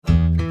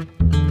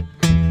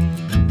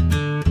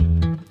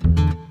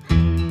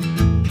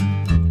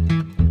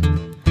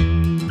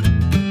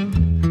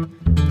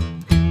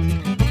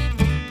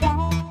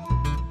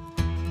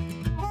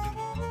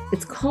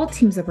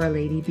teams of Our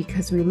Lady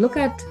because we look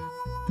at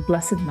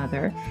Blessed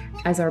Mother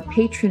as our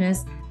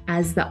patroness,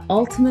 as the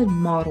ultimate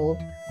model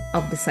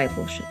of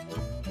discipleship.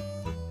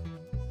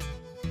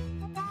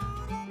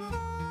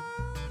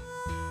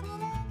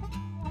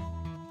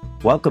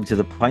 Welcome to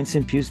the Pints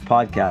and Pews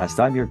podcast.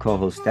 I'm your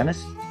co-host,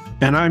 Dennis.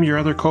 And I'm your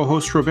other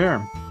co-host,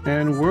 Robert.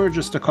 And we're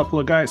just a couple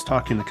of guys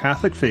talking the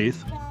Catholic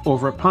faith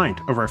over a pint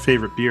of our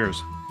favorite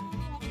beers.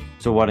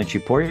 So why don't you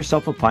pour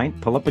yourself a pint,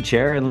 pull up a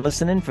chair, and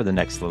listen in for the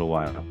next little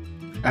while.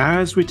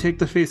 As we take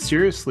the faith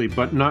seriously,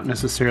 but not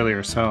necessarily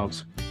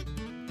ourselves.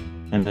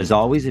 And as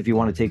always, if you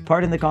want to take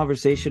part in the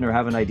conversation or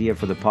have an idea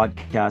for the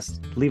podcast,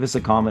 leave us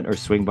a comment or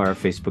swing by our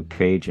Facebook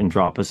page and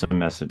drop us a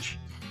message.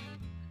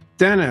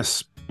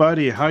 Dennis,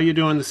 buddy, how you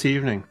doing this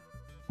evening?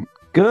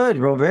 Good,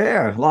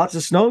 Robert. Lots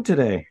of snow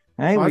today.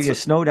 Hey, were you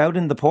snowed out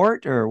in the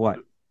port or what?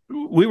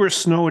 We were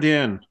snowed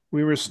in.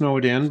 When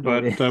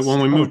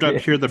we moved up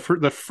here,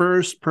 the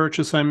first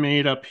purchase I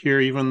made up here,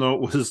 even though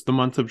it was the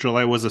month of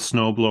July, was a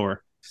snowblower.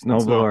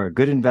 Snowblower.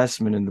 Good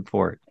investment in the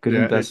port. In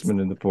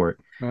the port.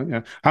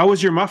 Yeah. How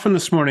was your muffin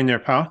this morning there,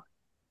 pal?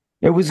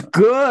 It was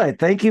good.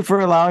 Thank you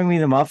for allowing me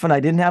the muffin. I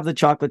didn't have the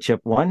chocolate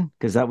chip one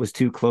because that was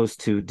too close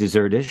to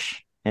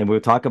dessert-ish. And we'll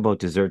talk about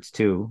desserts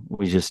too.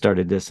 We just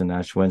started this on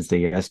Ash Wednesday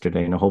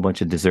yesterday, and a whole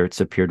bunch of desserts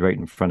appeared right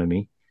in front of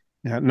me.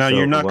 Yeah. Now,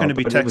 you're not going to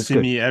be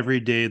texting me every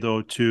day,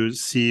 though, to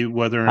see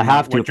whether or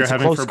not what you're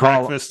having for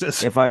breakfast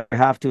is. If I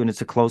have to, and it's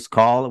a close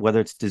call,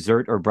 whether it's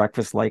dessert or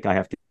breakfast-like, I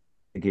have to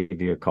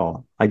give you a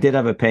call. I did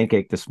have a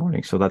pancake this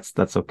morning, so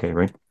that's okay,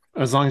 right?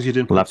 As long as you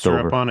didn't put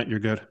syrup on it, you're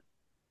good.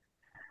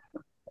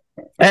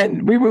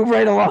 And we move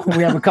right along.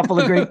 We have a couple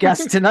of great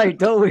guests tonight,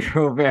 don't we,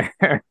 Robert?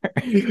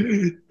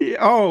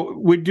 Oh,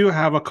 we do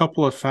have a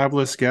couple of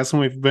fabulous guests, and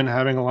we've been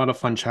having a lot of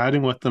fun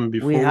chatting with them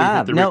before we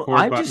hit the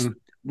record button.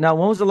 Now,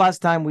 when was the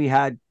last time we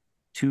had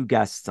two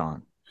guests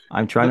on?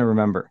 I'm trying to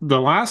remember.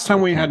 The last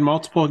time we had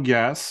multiple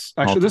guests.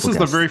 Actually, this is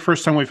the very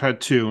first time we've had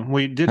two.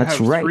 We did have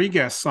three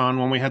guests on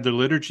when we had the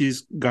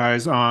liturgies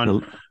guys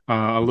on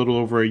a little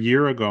over a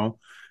year ago.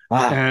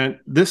 Wow. And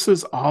this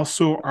is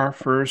also our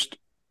first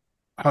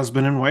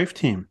husband and wife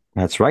team.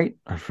 That's right.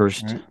 Our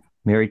first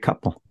married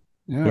couple.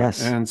 Yeah.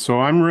 Yes. And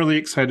so I'm really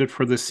excited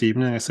for this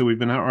evening. I said we've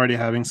been already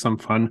having some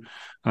fun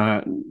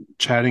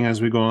chatting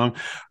as we go along.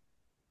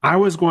 I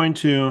was going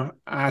to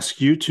ask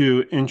you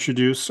to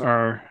introduce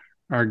our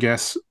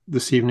guests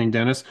this evening,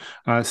 Dennis,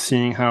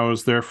 seeing how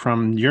they're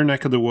from your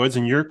neck of the woods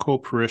and your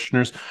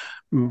co-parishioners.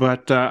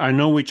 But I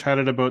know we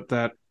chatted about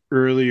that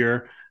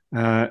earlier,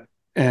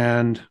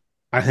 and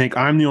I think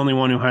I'm the only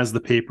one who has the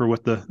paper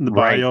with the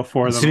bio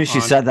for them. As soon as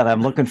you said that,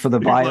 I'm looking for the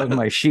bio in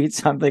my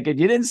sheets. I'm thinking,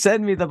 you didn't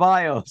send me the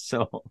bio.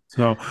 So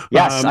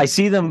yes, I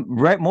see them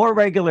more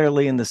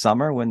regularly in the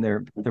summer when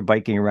they're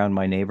biking around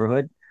my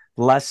neighborhood,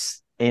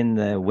 less in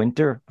the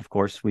winter. Of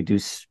course, we do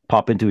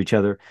pop into each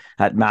other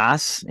at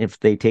Mass if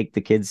they take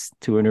the kids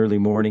to an early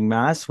morning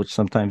Mass, which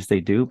sometimes they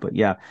do. But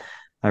yeah,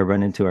 I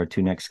run into our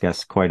two next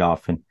guests quite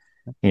often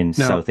in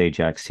South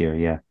Ajax here.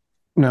 Yeah.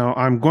 Now,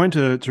 I'm going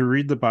to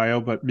read the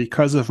bio, but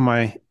because of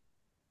my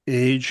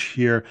age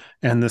here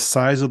and the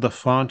size of the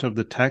font of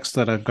the text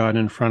that I've got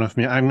in front of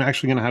me, I'm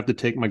actually going to have to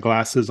take my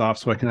glasses off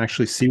so I can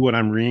actually see what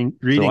I'm reading.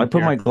 So I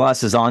put my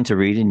glasses on to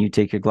read, and you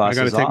take your glasses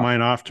off. I got to take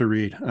mine off to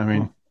read. I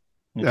mean,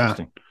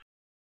 interesting. Yeah.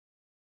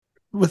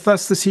 With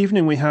us this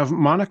evening, we have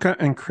Monica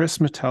and Chris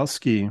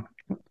Metelsky,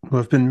 who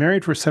have been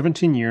married for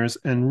 17 years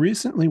and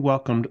recently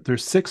welcomed their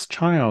sixth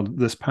child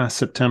this past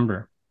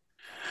September.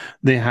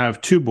 They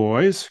have two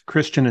boys,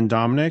 Christian and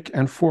Dominic,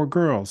 and four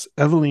girls,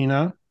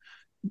 Evelina,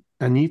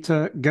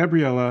 Anita,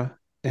 Gabriela,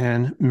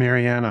 and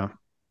Mariana.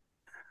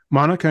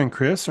 Monica and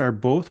Chris are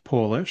both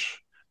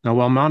Polish. Now,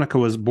 while Monica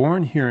was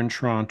born here in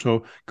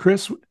Toronto,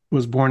 Chris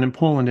was born in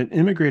Poland and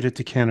immigrated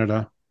to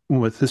Canada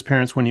with his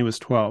parents when he was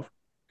 12.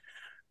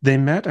 They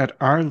met at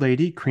Our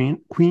Lady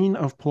Queen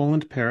of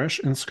Poland Parish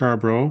in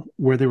Scarborough,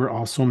 where they were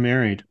also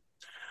married.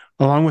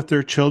 Along with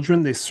their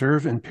children, they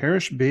serve in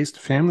parish-based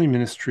family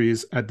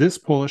ministries at this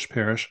Polish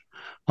parish,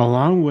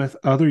 along with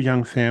other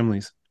young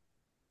families.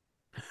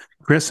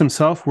 Chris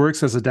himself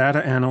works as a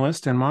data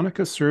analyst, and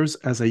Monica serves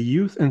as a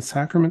youth and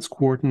sacraments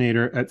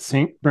coordinator at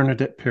St.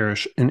 Bernadette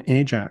Parish in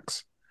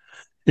Ajax.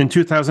 In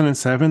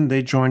 2007,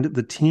 they joined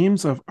the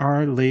Teams of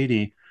Our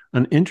Lady,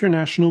 an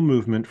international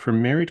movement for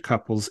married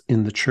couples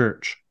in the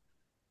church.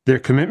 Their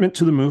commitment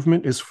to the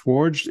movement is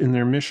forged in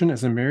their mission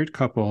as a married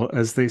couple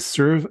as they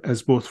serve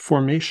as both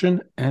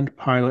formation and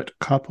pilot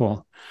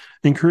couple,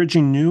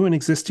 encouraging new and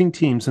existing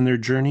teams in their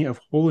journey of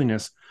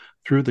holiness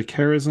through the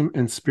charism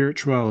and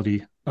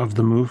spirituality of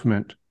the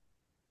movement.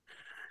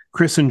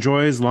 Chris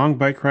enjoys long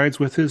bike rides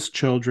with his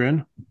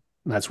children.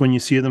 That's when you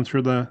see them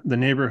through the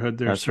neighborhood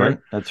there, That's sir. right.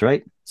 That's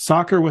right.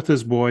 Soccer with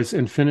his boys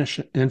and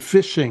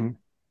fishing.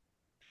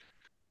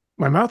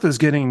 My mouth is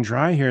getting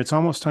dry here. It's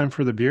almost time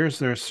for the beers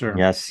there, sir.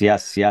 Yes.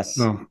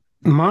 So,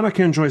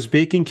 Monica enjoys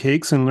baking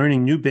cakes and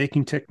learning new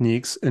baking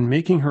techniques and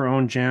making her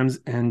own jams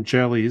and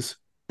jellies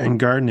and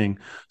gardening.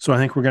 So I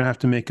think we're going to have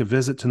to make a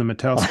visit to the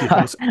Metelski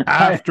house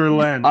after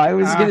Lent. I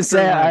was going to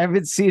say, Lent. I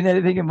haven't seen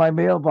anything in my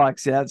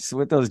mailbox yet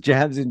with those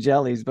jams and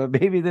jellies, but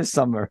maybe this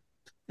summer.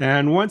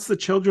 And once the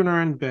children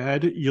are in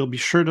bed, you'll be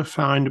sure to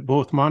find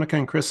both Monica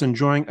and Chris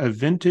enjoying a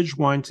vintage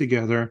wine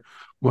together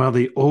while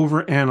they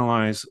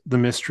overanalyze the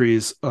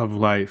mysteries of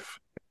life.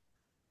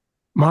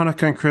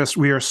 Monica and Chris,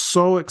 we are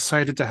so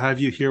excited to have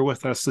you here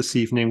with us this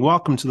evening.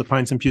 Welcome to the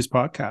Pines and Pews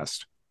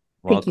podcast.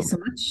 Thank you so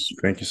much.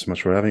 Thank you so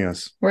much for having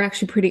us. We're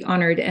actually pretty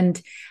honored. And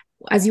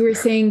as you were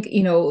saying,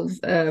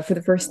 for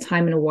the first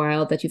time in a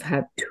while that you've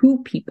had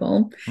two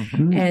people.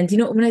 Mm-hmm. And,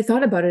 when I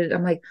thought about it,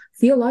 I'm like,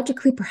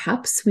 theologically,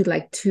 perhaps we'd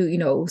like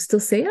to, still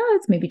say,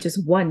 it's maybe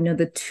just one,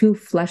 the two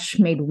flesh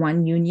made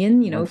one union,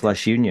 One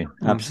flesh union.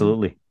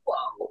 Absolutely.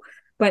 Wow.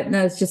 But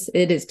no,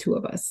 it is two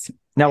of us.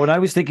 Now, when I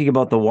was thinking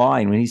about the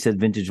wine, when he said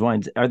vintage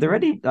wines, are there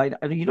any,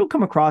 you don't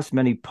come across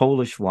many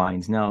Polish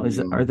wines now,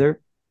 are there?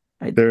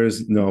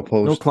 There's no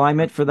Polish. No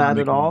climate for that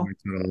at all?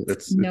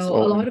 It's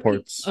all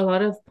imports. A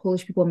lot of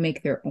Polish people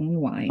make their own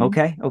wine.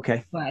 Okay.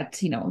 But,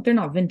 they're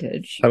not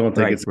vintage. I don't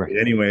think it's right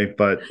anyway,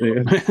 but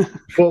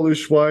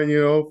Polish wine,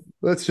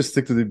 let's just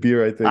stick to the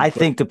beer, I think. I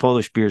think the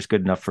Polish beer is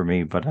good enough for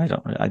me, but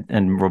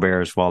and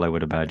Robert as well, I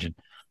would imagine.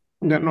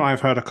 No, I've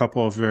had a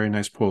couple of very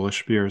nice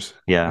Polish beers.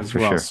 Yeah, for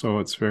sure. So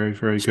it's very,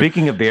 very good.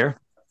 Speaking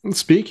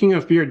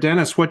of beer,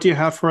 Dennis, what do you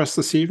have for us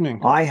this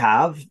evening? I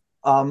have.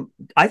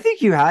 I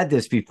think you had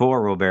this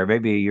before, Robert,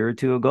 maybe a year or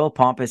two ago.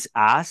 Pompous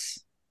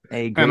Ass.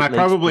 And I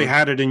probably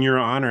had it in your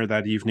honor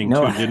that evening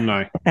too, didn't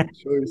I?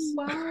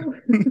 Wow.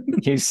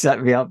 You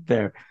set me up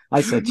there. I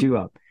set you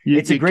up.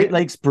 It's a Great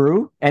Lakes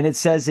brew, and it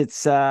says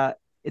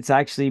it's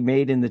actually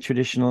made in the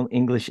traditional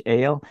English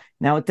ale.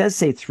 Now, it does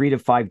say 3 to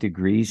 5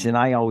 degrees, and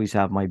I always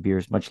have my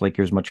beers, much like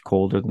yours, much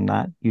colder than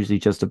that, usually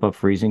just above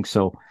freezing.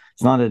 So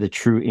it's not at a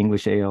true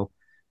English ale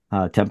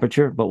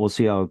temperature, but we'll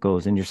see how it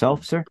goes. And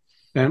yourself, sir?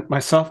 And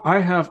myself, I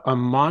have a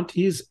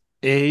Monty's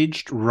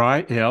aged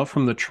rye ale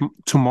from the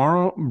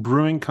Tomorrow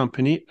Brewing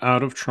Company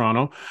out of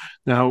Toronto.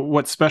 Now,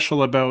 what's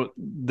special about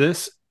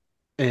this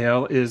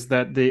ale is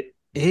that they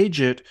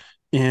age it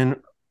in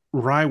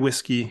rye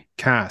whiskey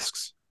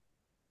casks.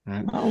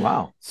 Right? Oh,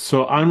 wow.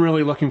 So I'm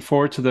really looking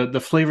forward to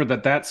the flavor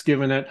that's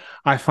given it.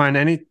 I find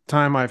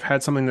anytime I've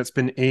had something that's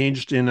been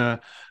aged in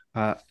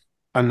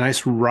a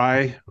nice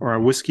rye or a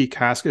whiskey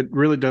cask, it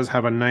really does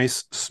have a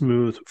nice,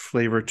 smooth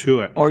flavor to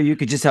it. Or you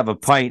could just have a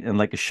pint and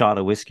like a shot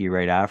of whiskey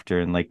right after,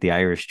 in like the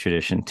Irish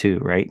tradition too,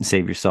 right? And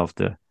save yourself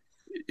the...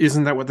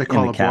 Isn't that what they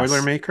call a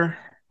Boilermaker?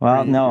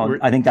 Well, no,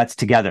 I think that's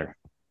together.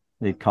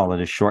 They call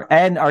it a short.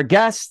 And our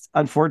guests,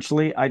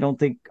 unfortunately, I don't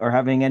think are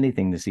having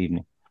anything this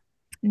evening.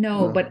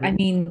 No, but I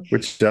mean, we're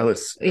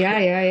jealous.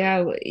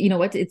 Yeah. You know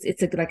what?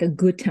 It's like a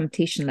good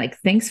temptation. Like,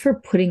 thanks for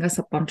putting us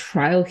up on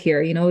trial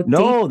here.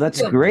 No,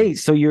 that's great.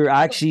 So you're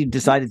actually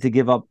decided to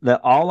give up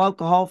all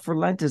alcohol for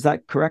Lent. Is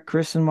that correct,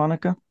 Chris and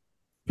Monica?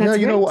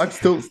 That's I'm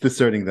still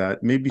discerning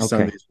that. Maybe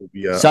Sundays will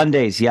be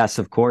Sundays, yes,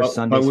 of course.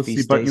 Sundays, we'll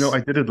see. But I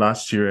did it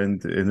last year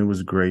and it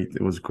was great.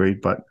 It was great,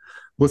 but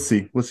we'll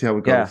see. We'll see how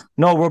it goes. Yeah.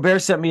 No, Robert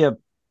sent me a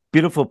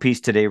beautiful piece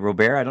today,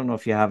 Robert. I don't know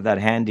if you have that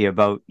handy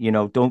about,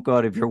 don't go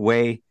out of your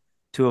way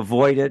to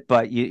avoid it,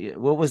 but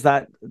what was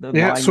that?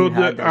 So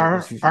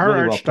our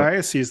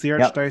archdiocese, the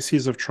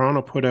Archdiocese of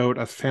Toronto, put out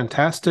a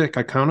fantastic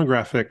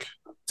iconographic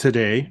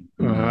today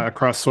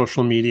across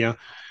social media,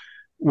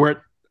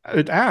 where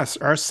it asks,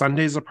 are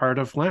Sundays a part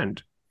of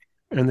Lent?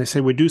 And they say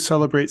we do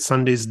celebrate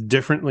Sundays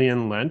differently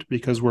in Lent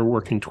because we're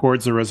working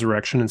towards the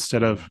resurrection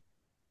instead of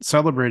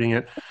celebrating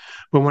it.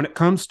 But when it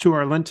comes to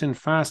our Lenten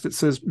fast, it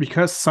says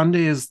because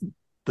Sunday is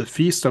the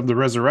feast of the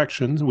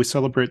resurrection, we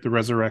celebrate the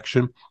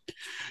resurrection,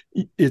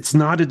 it's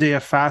not a day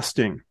of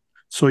fasting.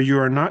 So you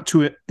are not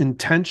to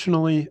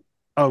intentionally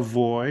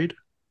avoid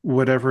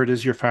whatever it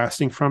is you're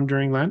fasting from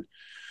during Lent.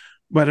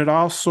 But it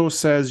also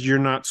says you're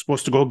not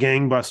supposed to go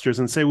gangbusters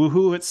and say,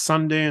 woohoo, it's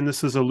Sunday and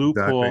this is a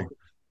loophole,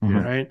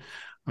 right?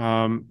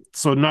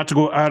 So not to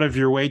go out of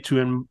your way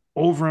to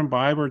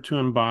over-imbibe or to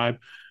imbibe,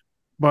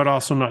 but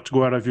also not to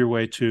go out of your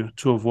way to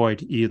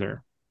avoid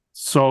either.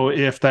 So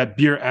if that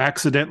beer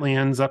accidentally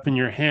ends up in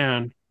your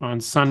hand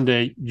on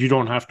Sunday, you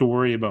don't have to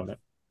worry about it.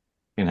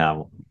 You can have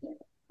it.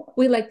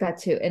 We like that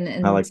too.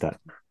 And I like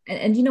that.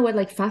 And you know what,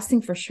 like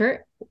fasting for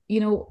sure,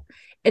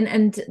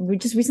 and we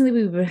just recently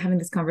we were having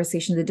this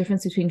conversation, the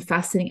difference between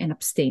fasting and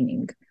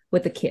abstaining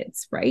with the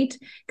kids, right?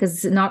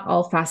 Because not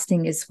all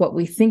fasting is what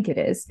we think it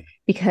is,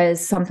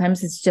 because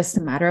sometimes it's just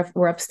a matter of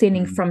we're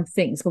abstaining from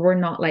things, but we're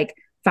not like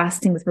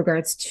fasting with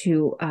regards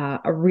to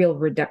a real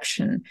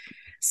reduction.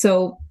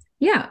 So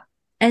yeah.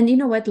 And you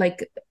know what,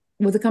 like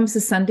when it comes to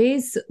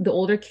Sundays, the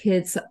older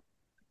kids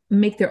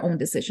make their own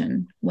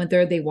decision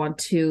whether they want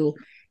to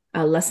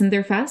lessen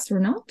their fast or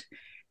not,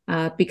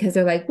 because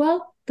they're like,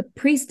 well, the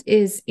priest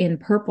is in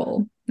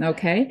purple,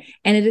 okay?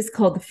 And it is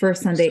called the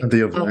first Sunday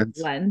of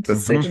Lent.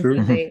 That's so true.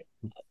 Sunday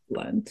of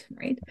Lent,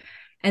 right?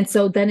 And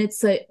so then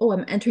it's like,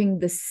 I'm entering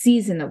the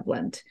season of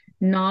Lent,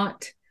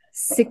 not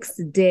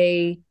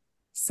 6-day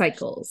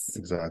cycles.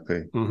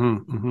 Exactly.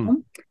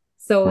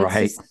 So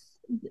right.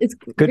 it's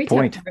Good great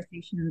point. to have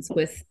conversations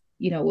with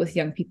with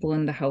young people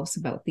in the house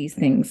about these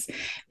things,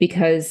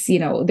 because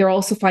they're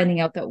also finding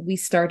out that we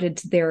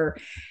started their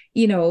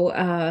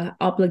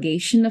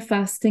obligation of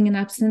fasting and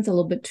abstinence a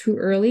little bit too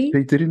early.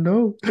 They didn't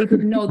know.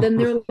 Then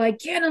they're like,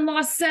 canon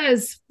law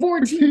says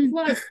 14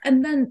 plus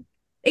and then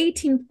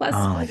 18 plus.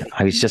 Oh,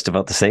 I was just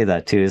about to say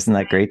that too. Isn't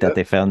that great that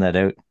they found that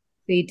out?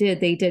 They did.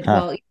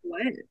 Huh. Well,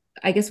 what?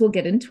 I guess we'll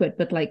get into it,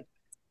 but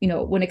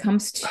when it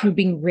comes to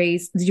being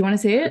raised, did you want to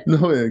say it?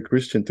 No, a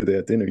Christian today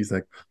at dinner, he's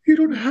like, you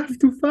don't have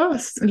to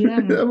fast. Yeah.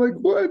 I'm like,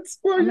 what?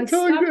 Why are you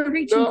telling stop them?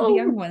 preaching to the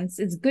young ones.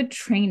 It's good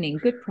training,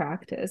 good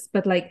practice.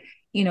 But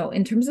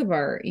in terms of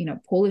our,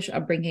 Polish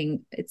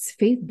upbringing, it's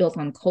faith built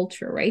on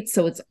culture, right?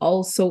 So it's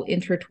all so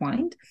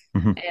intertwined.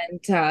 Mm-hmm.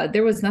 And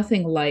there was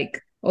nothing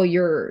like, oh,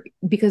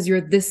 because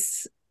you're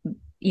this,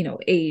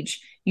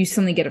 age, you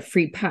suddenly get a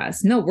free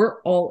pass. No,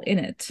 we're all in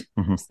it.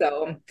 Mm-hmm.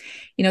 So,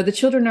 the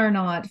children are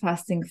not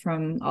fasting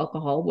from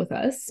alcohol with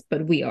us,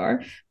 but we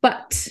are.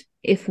 But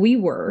if we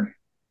were,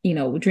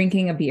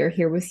 drinking a beer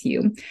here with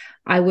you,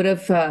 I would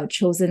have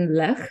chosen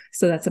Lech.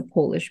 So that's a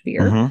Polish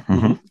beer. Mm-hmm,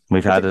 mm-hmm.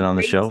 We've had it on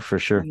the show for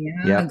sure.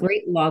 Yeah,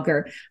 great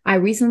lager. I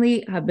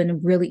recently have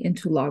been really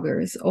into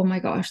lagers. Oh my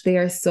gosh, they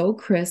are so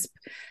crisp.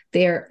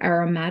 They're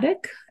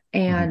aromatic,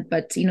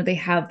 but they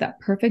have that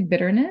perfect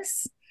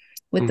bitterness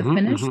with the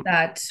finish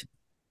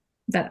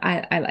that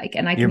I like.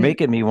 And you're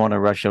making me want to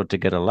rush out to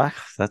get a Lech.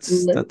 That's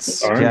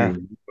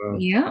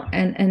yeah.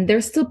 And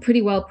they're still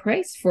pretty well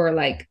priced for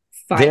like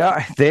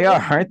 $5. They are,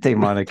 aren't they,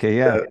 Monica?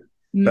 Yeah.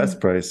 Best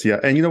price, yeah.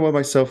 And you know what,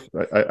 myself,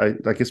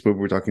 I guess what we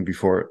were talking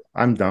before,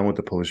 I'm down with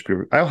the Polish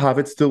beer. I'll have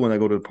it still when I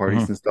go to the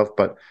parties and stuff,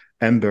 but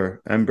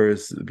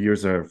Ember's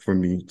beers are for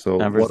me. So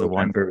Ember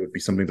would be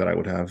something that I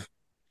would have.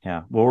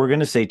 Yeah. Well, we're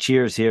going to say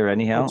cheers here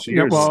anyhow.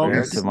 Cheers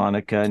to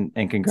Monica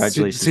and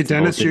congratulations. See,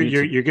 Dennis,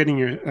 you're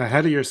getting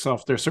ahead of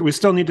yourself there. So we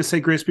still need to say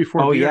grace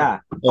before. Oh, beer. Yeah.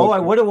 I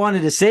would have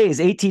wanted to say is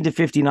 18 to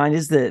 59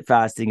 is the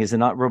fasting, is it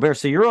not, Robert?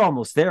 So you're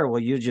almost there.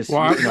 Well, you just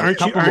aren't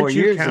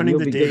you counting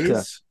the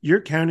days?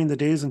 You're counting the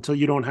days until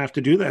you don't have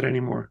to do that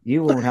anymore.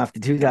 You won't have to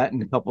do that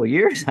in a couple of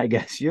years, I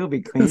guess. You'll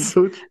be clean.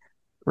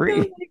 Free. Oh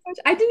my gosh.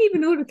 I didn't even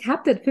know it was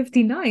capped at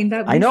 59.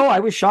 I know. I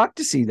was shocked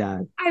to see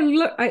that.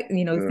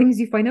 Things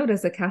you find out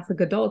as a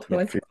Catholic adult.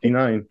 Yeah,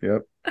 59.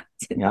 Yep.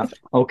 Yeah.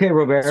 Okay,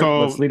 Robert.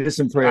 So let's lead us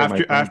in prayer.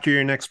 After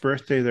your next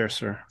birthday, there,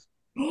 sir.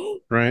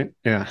 Right?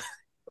 Yeah.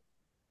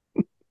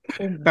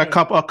 A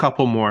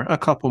couple more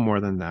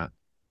than that.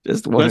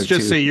 Let's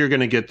just say you're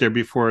going to get there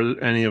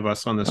before any of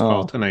us on this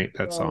call tonight.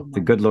 That's all. The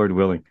good Lord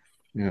willing.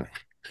 Yeah.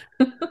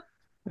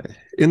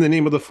 In the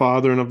name of the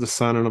Father and of the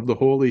Son and of the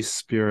Holy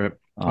Spirit.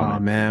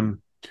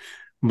 Amen.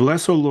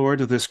 Bless, O Lord,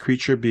 this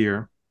creature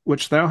beer,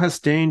 which thou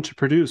hast deigned to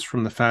produce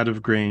from the fat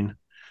of grain,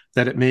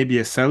 that it may be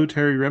a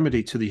salutary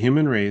remedy to the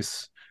human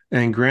race,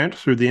 and grant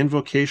through the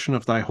invocation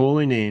of thy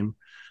holy name,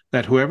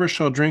 that whoever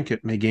shall drink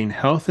it may gain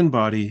health in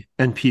body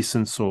and peace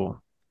in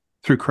soul.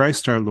 Through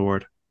Christ our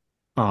Lord.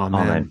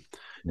 Amen.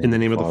 In the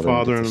name of the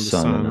Father and of the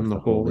Son and the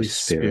Holy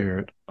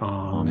Spirit.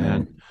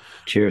 Amen.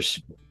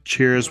 Cheers.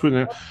 Cheers.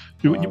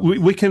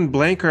 We can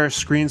blank our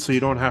screen so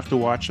you don't have to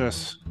watch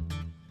us.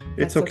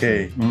 It's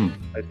okay.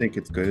 I think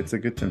it's good. It's a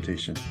good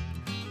temptation.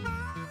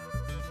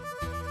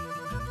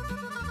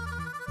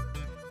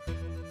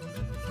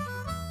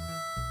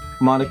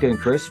 Monica and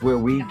Chris, where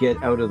we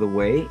get out of the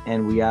way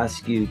and we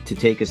ask you to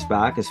take us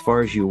back as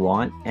far as you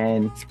want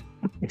and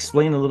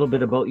explain a little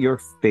bit about your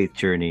faith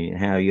journey and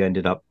how you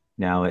ended up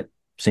now at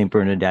St.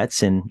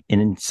 Bernadette's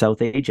in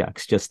South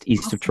Ajax, just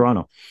east of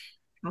Toronto.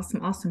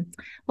 Awesome.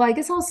 Well, I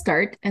guess I'll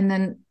start. And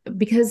then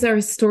because our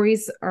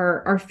stories,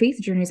 our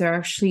faith journeys are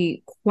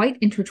actually quite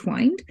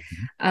intertwined,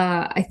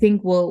 I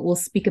think we'll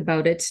speak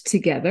about it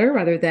together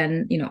rather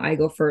than, I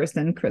go first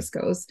and Chris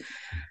goes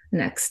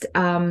next.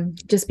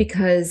 Just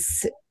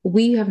because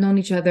we have known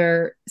each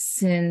other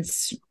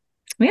since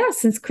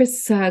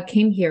Chris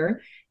came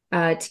here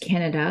to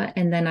Canada.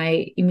 And then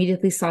I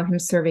immediately saw him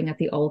serving at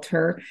the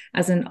altar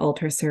as an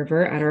altar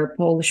server at our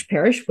Polish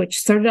parish, which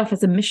started off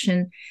as a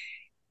mission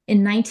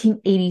in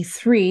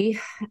 1983,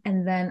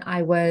 and then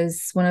I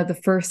was one of the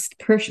first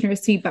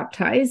parishioners to be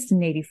baptized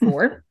in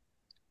 84.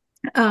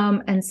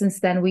 And since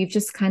then, we've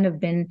just kind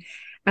of been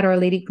at Our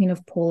Lady Queen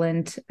of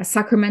Poland,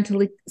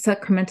 sacramentally,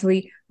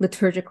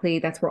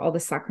 liturgically. That's where all the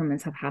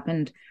sacraments have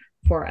happened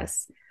for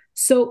us.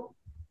 So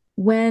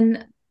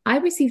when I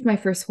received my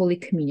first Holy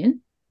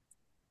Communion,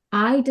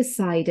 I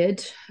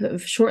decided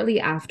shortly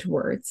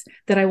afterwards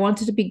that I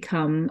wanted to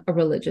become a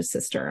religious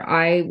sister.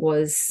 I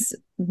was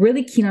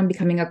really keen on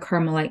becoming a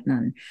Carmelite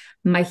nun.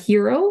 My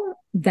hero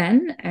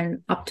then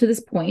and up to this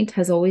point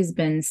has always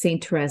been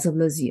Saint Therese of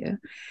Lisieux.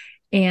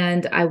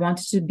 And I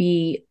wanted to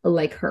be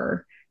like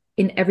her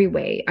in every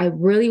way. I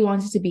really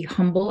wanted to be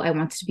humble. I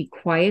wanted to be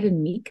quiet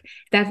and meek.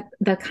 That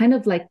kind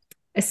of like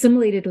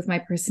assimilated with my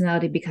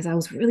personality because I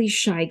was a really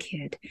shy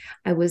kid.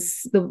 I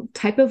was the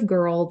type of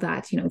girl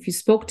that, if you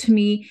spoke to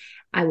me,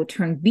 I would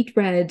turn beet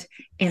red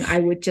and I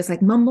would just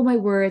like mumble my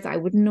words. I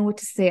wouldn't know what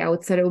to say. I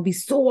would say it would be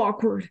so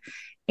awkward.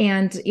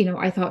 And,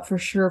 I thought for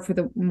sure for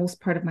the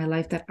most part of my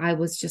life that I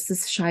was just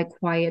this shy,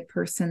 quiet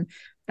person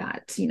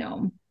that,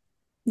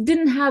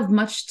 didn't have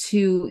much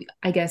to,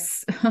 I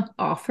guess,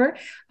 offer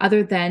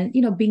other than,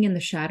 being in the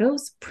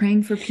shadows,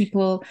 praying for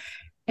people.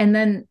 And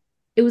then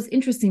it was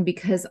interesting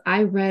because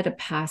I read a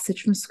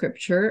passage from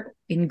scripture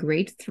in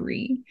grade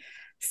 3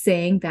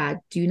 saying that,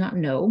 do you not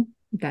know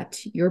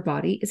that your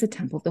body is a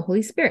temple of the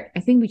Holy Spirit? I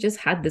think we just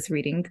had this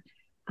reading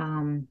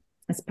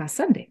this past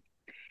Sunday.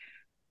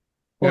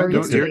 Yeah,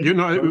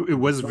 it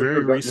was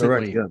very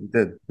recently. Yeah,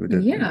 we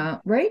did. Yeah,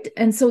 right.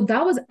 And so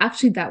that was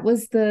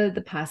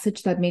the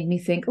passage that made me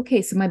think,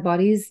 okay, so my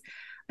body's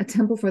a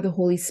temple for the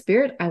Holy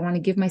Spirit. I want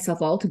to give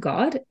myself all to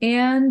God,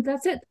 and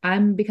that's it.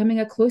 I'm becoming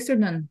a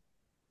cloistered nun.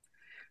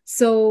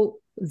 So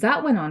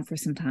that went on for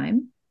some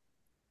time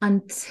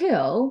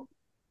until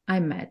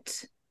I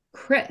met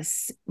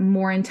Chris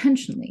more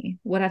intentionally.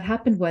 What had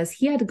happened was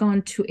he had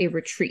gone to a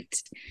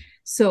retreat.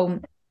 So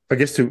I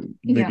guess to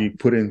maybe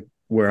put in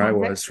where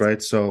context. I was, right?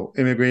 So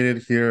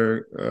immigrated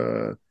here,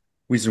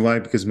 reason why,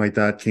 because my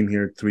dad came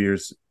here 3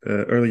 years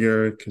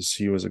earlier because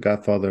he was a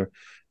godfather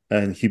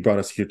and he brought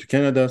us here to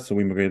Canada. So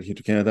we immigrated here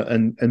to Canada.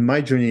 And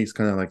my journey is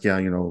kind of like,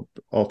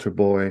 altar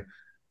boy,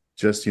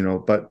 just,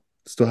 but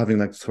still having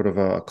like sort of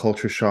a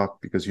culture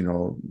shock because,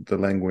 the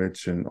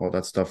language and all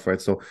that stuff,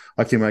 right? So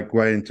I came like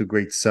right into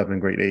grade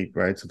 7, grade 8,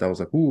 right? So that was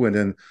like, ooh, and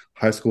then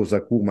high school was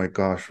like, oh my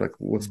gosh, like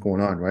what's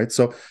going on, right?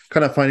 So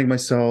kind of finding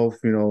myself,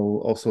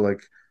 also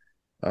like,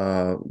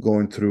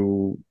 going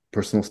through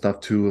personal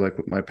stuff too, like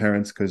with my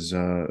parents, because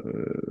over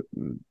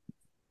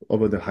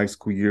the high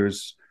school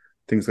years,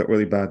 things got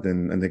really bad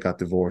and they got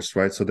divorced,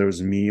 right? So there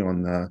was me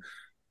on the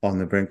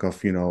brink of,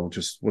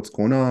 just what's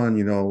going on,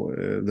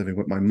 living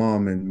with my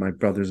mom and my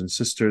brothers and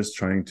sisters,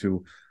 trying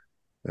to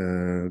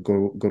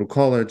go to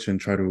college and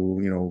try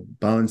to,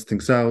 balance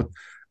things out.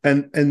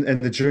 And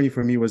the journey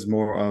for me was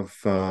more of,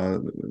 I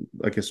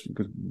guess,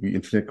 because the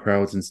internet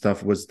crowds and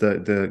stuff, was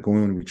the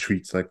going on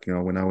retreats. Like,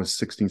 when I was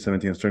 16,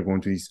 17, I started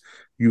going to these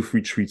youth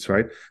retreats,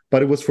 right?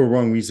 But it was for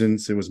wrong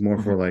reasons. It was more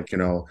for like,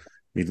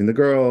 meeting the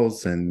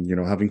girls and,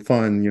 having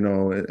fun,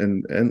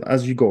 and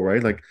as you go,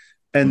 right? Like,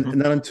 and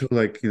not until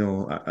like,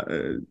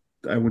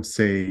 I would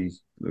say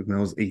when I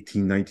was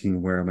 18,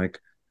 19, where I'm like,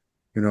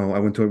 I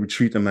went to a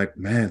retreat. I'm like,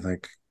 man,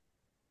 like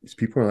these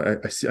people,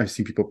 I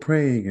see people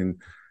praying and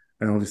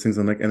all these things.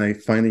 I'm like, and I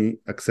finally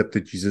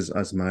accepted Jesus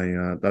as my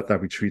that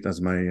retreat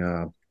as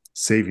my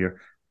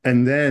savior.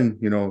 And then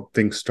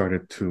things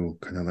started to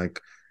kind of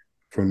like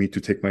for me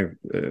to take my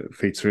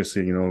faith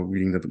seriously.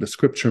 Reading the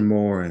scripture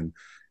more and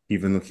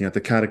even looking at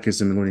the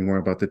catechism and learning more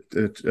about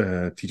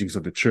the teachings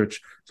of the church.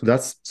 So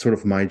that's sort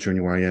of my journey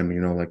where I am.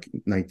 Like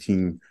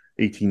 18,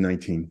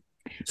 19.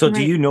 So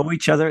do you know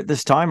each other at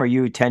this time? Are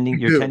you attending?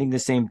 You're attending the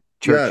same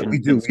church? Yeah, we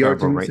do. We are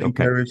attending the same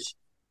parish.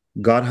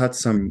 God had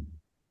some,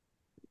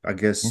 I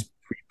guess,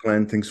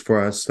 pre-planned things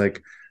for us.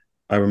 Like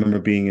I remember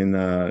being in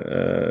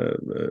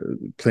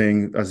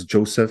playing as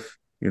Joseph,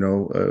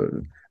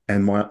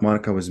 and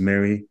Monica was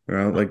Mary,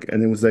 like,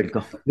 and it was like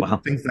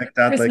things like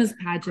that, Christmas like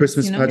pageants,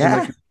 Christmas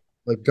pageant,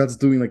 like God's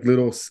doing like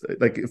little,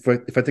 like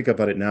if I think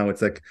about it now,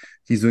 it's like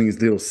he's doing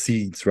his little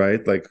seeds,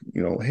 right? Like,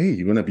 hey,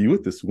 you're gonna be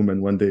with this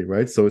woman one day,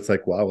 right? So it's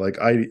like, wow, like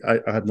I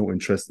had no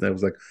interest, and I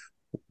was like,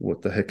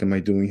 what the heck am I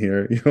doing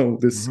here?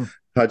 This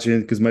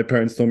pageant, because my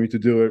parents told me to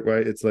do it,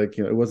 right? It's like,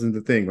 it wasn't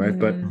the thing, right?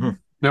 But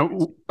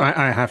now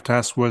I have to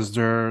ask, was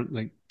there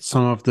like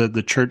some of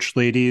the church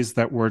ladies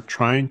that were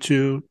trying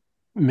to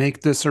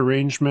make this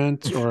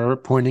arrangement or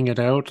pointing it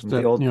out?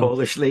 The old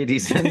Polish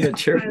ladies in the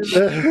church.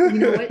 You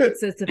know what?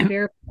 It's a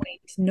fair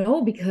point.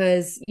 No,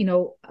 because,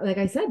 like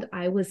I said,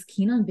 I was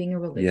keen on being a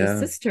religious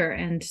sister,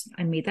 and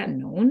I made that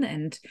known.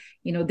 And,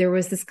 there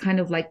was this kind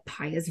of like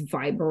pious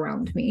vibe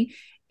around me.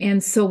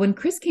 And so when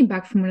Chris came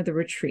back from one of the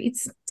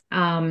retreats,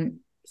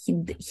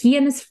 he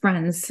and his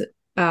friends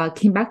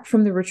came back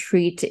from the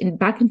retreat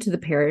back into the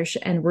parish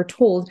and were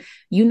told,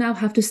 you now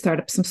have to start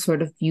up some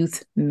sort of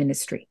youth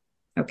ministry.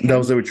 Okay. That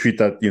was a retreat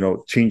that,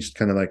 changed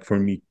kind of like for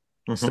me,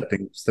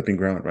 stepping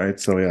ground, right?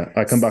 So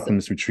I come back from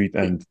this retreat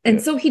and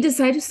so he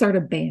decided to start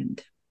a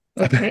band.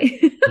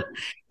 Okay.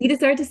 He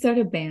decided to start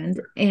a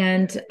band,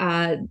 and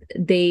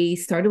they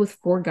started with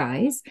 4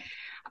 guys.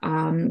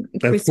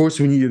 Of course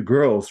we needed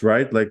girls,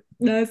 right? Like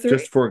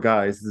just 4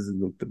 guys doesn't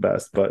look the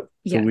best, but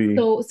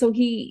so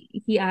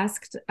he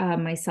asked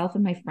myself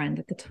and my friend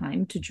at the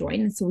time to join,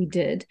 and so we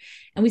did,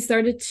 and we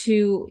started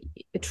to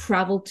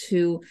travel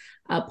to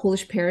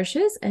Polish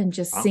parishes and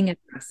just sing at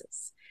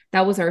masses.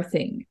 That was our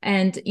thing.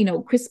 And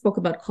Chris spoke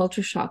about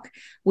culture shock.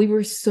 We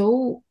were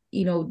so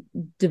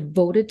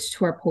devoted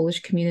to our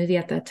Polish community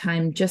at that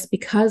time, just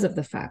because of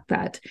the fact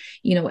that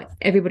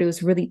everybody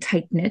was really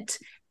tight-knit.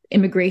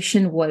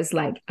 Immigration was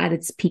like at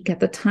its peak at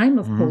the time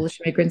of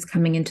Polish immigrants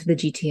coming into the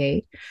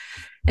GTA.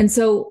 And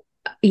so,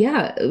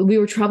 we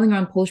were traveling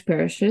around Polish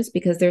parishes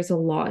because there's a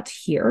lot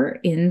here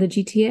in the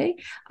GTA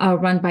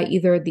run by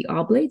either the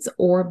Oblates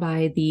or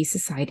by the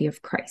Society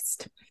of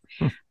Christ.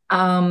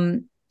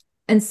 And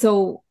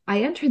so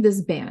I entered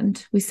this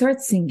band. We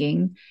started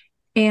singing,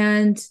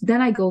 And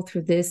then I go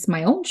through this,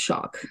 my own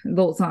shock,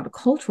 though it's not a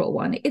cultural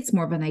one, it's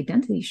more of an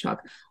identity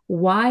shock.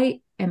 Why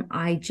am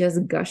I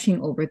just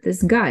gushing over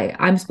this guy?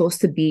 I'm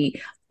supposed to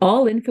be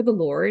all in for the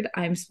Lord.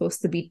 I'm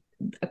supposed to be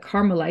a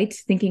Carmelite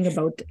thinking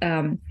about,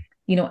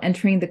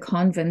 entering the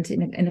convent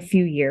in a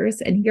few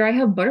years. And here I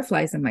have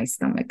butterflies in my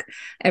stomach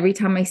every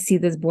time I see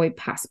this boy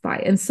pass by.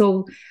 And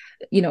so,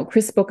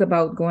 Chris spoke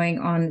about going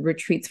on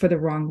retreats for the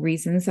wrong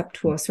reasons up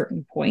to a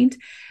certain point.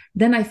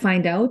 Then I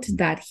find out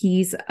that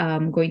he's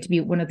going to be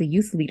one of the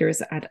youth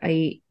leaders at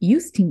a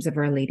Youth Teams of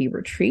Our Lady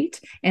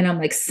retreat. And I'm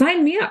like,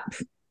 sign me up,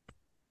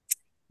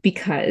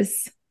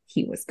 because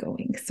he was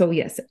going. So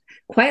yes,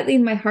 quietly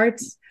in my heart,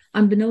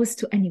 unbeknownst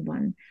to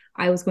anyone,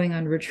 I was going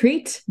on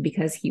retreat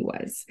because he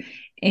was.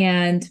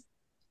 And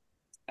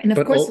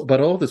of course,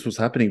 all this was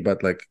happening,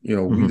 but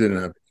we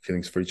didn't have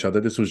feelings for each other.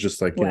 This was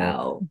just like,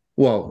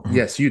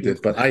 yes, you did,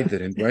 but I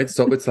didn't, right?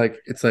 So it's like,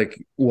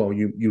 well,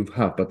 you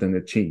have, but then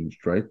it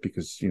changed, right?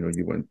 Because you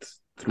went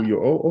through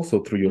your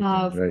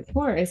thing, right? Of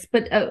course,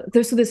 but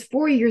there's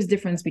 4 years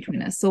difference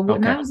between us. So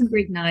when I was in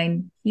grade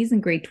 9, he's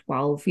in grade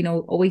 12.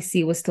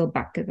 OAC was still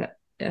back to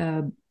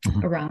the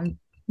around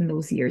in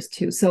those years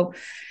too. So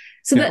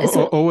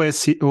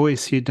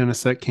OAC,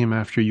 Dennis, that came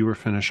after you were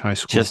finished high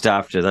school. Just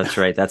after, that's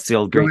right. That's the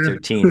old grade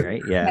 13,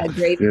 right? Yeah,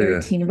 grade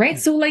 13, right?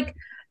 So like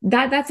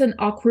that's an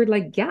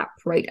awkward gap,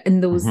 right?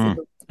 And those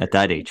at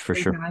that age, for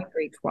sure. 9,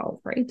 grade 12,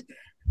 right?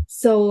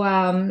 So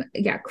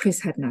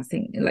Chris had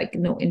nothing,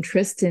 no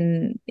interest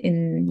in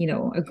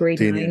a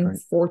grade 9,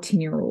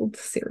 14-year-old,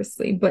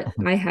 seriously. But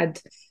I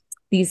had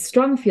these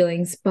strong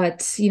feelings.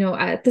 But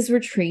at this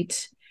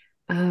retreat,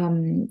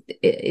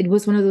 it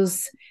was one of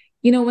those.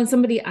 When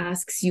somebody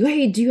asks you,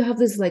 hey, do you have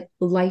this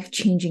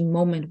life-changing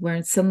moment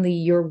where suddenly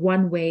you're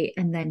one way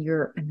and then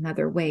you're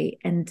another way?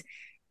 And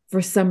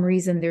for some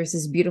reason, there's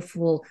this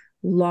beautiful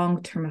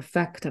long-term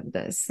effect of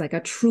this, like a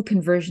true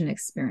conversion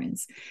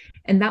experience.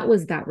 And that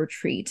was that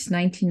retreat,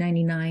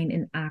 1999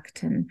 in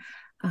Acton.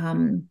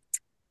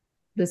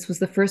 This was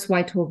the first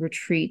Whitehall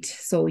retreat.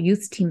 So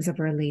Youth Teams of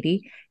Our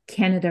Lady,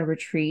 Canada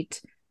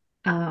retreat,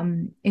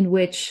 in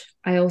which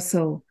I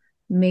also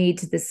made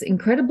this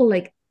incredible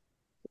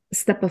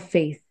step of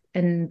faith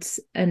and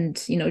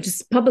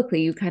just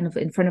publicly, you kind of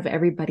in front of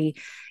everybody,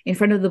 in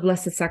front of the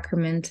Blessed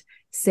Sacrament,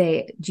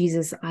 say,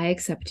 Jesus, I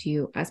accept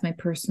you as my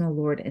personal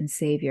Lord and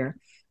Savior.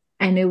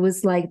 And it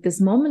was like this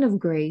moment of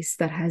grace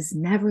that has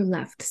never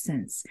left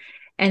since.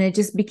 And it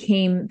just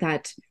became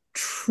that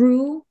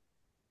true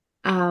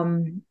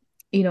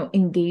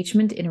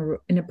engagement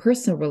in a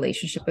personal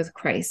relationship with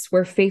Christ,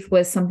 where faith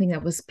was something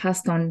that was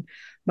passed on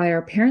by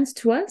our parents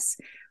to us.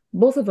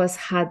 Both of us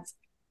had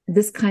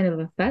this kind of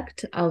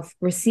effect of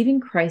receiving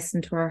Christ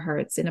into our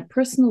hearts in a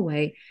personal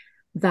way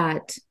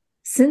that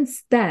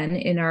since then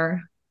in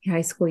our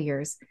high school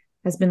years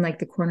has been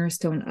the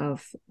cornerstone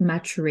of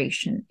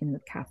maturation in the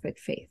Catholic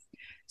faith.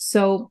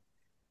 So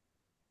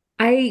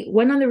I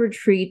went on the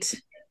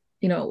retreat,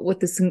 with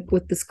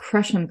this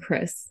crush on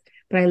Chris,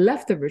 but I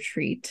left the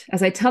retreat,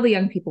 as I tell the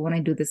young people when I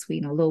do this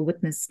little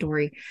witness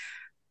story,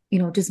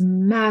 just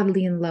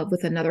madly in love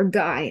with another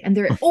guy. And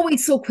they're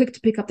always so quick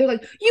to pick up. They're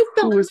like, you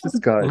fell Who is this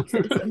guy?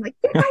 I'm like,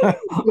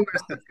 who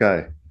is this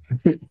guy?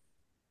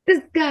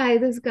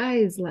 This guy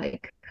is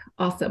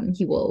awesome.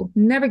 He will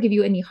never give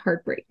you any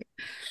heartbreak.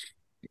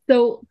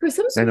 So for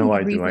some reason,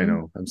 I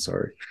know. I'm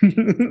sorry.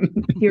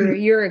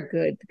 you're a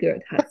good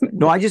husband.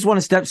 No, I just want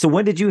to step. So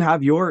when did you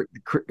have your,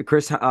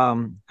 Chris?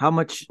 How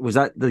much was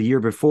that the year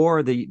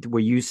before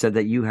where you said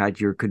that you had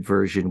your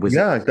conversion? Was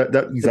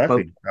that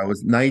exactly? That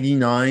was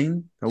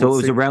 99. So it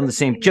was around the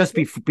same, just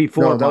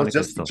before. No, that was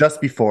just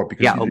before.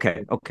 Because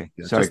okay.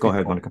 Yeah, sorry, go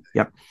ahead, Monica.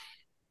 Yep.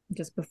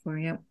 Just before,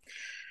 yeah.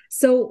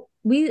 So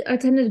we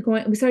started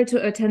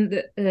to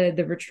attend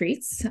the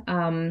retreats.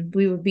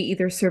 We would be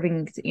either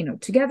serving,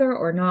 together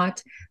or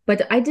not.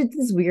 But I did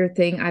this weird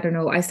thing. I don't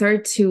know. I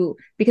started to,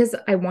 because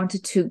I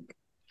wanted to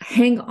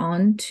hang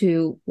on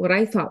to what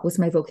I thought was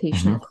my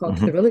vocational call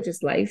to the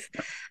religious life.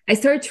 I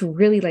started to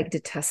really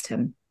detest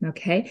him.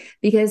 Okay.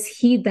 Because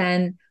he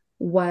then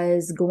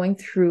was going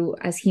through,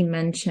 as he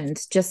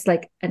mentioned, just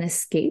an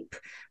escape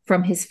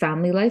from his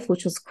family life,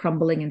 which was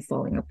crumbling and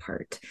falling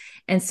apart.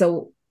 And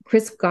so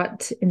Chris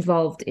got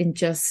involved in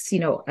just,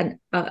 a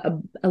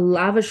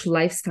lavish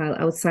lifestyle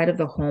outside of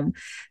the home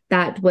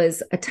that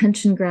was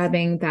attention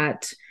grabbing,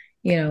 that,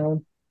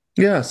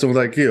 Yeah. So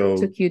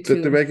took you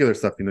to the regular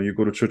stuff, you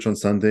go to church on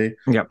Sunday.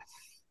 Yep.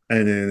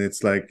 And then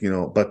it's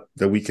but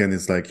the weekend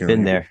is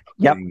been there.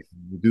 Yep.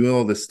 Doing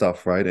all this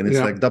stuff, right? And it's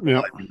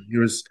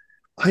years.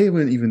 I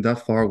haven't even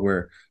that far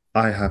where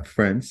I have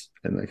friends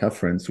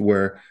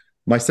where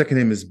my second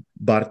name is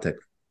Bart.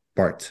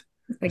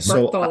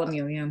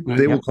 Bartholomew, yeah.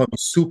 They will call me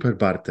Super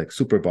Bartek,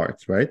 Super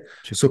Bart, right?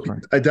 So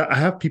I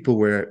have people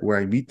where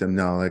I meet them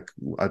now,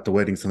 at the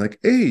weddings. I'm like,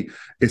 hey,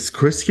 is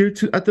Chris here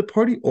at the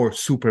party or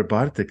Super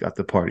Bartek at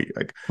the party?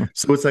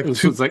 So it's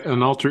it's like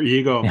an alter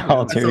ego,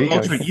 alter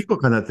ego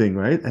kind of thing,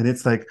 right? And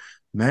it's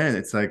man,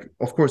 it's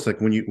of course,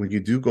 when you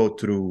do go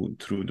through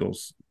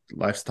those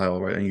lifestyle,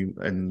 right,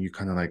 and you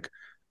kind of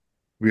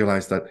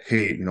realized that,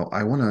 hey,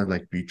 I want to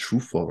like be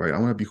truthful, right? I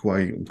want to be who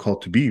I'm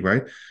called to be,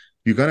 right?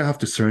 You gotta have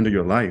to surrender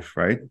your life,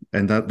 right?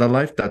 And that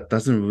life that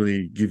doesn't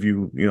really give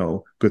you,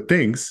 good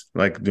things,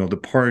 like the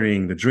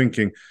partying, the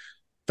drinking,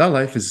 that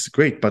life is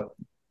great, but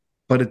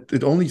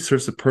it only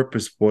serves a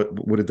purpose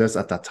what it does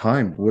at that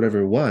time,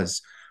 whatever it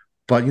was.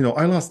 But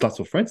I lost lots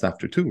of friends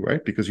after too,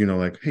 right? Because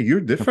like, hey, you're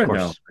different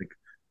now. Like,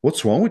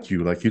 what's wrong with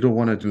you? Like, you don't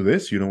want to do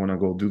this, you don't want to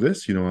go do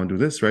this, you don't want to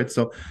do this, right?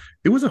 So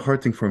it was a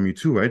hard thing for me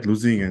too, right?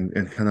 Losing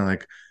and kind of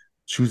like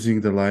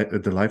choosing the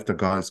life that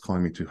God is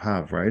calling me to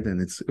have, right? And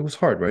it was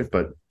hard, right?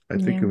 But I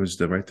think it was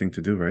the right thing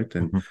to do, right?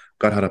 And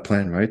God had a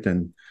plan, right?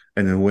 And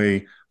in a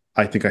way,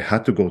 I think I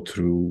had to go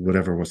through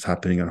whatever was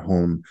happening at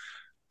home,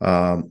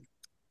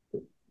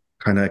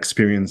 kind of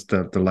experience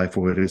the life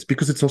of what it is,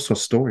 because it's also a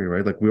story,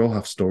 right? Like, we all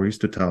have stories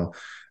to tell,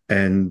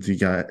 and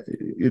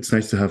it's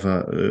nice to have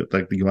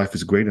like, the life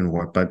is great and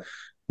what, but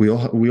we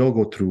all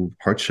go through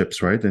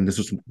hardships, right? And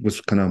this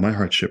was kind of my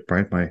hardship,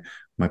 right?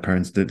 My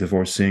parents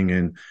divorcing,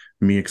 and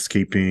me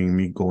escaping,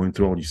 me going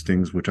through all these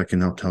things, which I can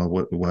now tell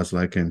what it was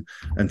like, and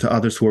to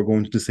others who are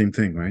going through the same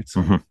thing, right?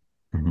 So,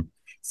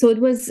 So it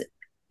was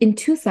in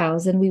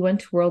 2000 we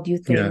went to World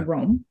Youth Day in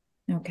Rome,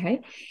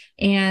 okay,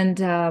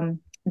 and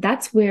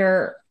that's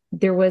where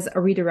there was a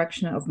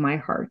redirection of my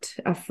heart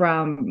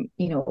from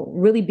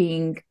really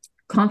being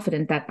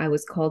confident that I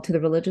was called to the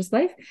religious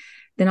life,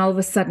 then all of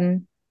a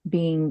sudden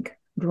being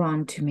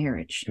drawn to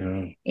marriage.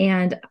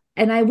 And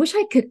I wish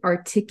I could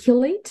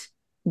articulate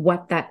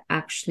what that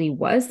actually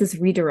was, this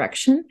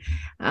redirection.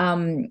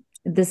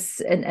 This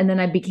and then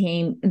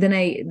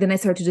I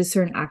started to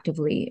discern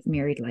actively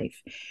married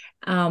life.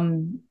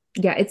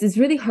 It's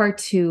really hard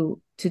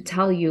to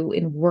tell you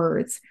in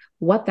words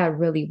what that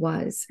really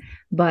was,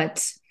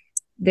 but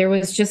there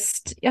was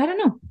just, I don't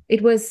know,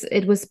 it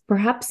was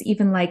perhaps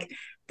even like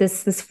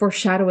this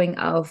foreshadowing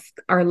of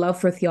our love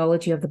for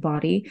theology of the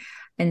body,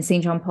 and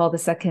St. John Paul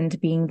II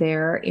being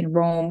there in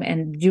Rome,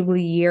 and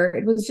Jubilee year.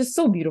 It was just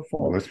so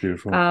beautiful. Oh, that's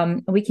beautiful.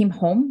 We came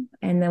home,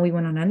 and then we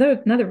went on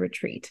another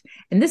retreat.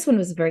 And this one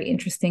was very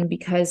interesting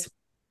because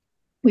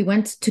we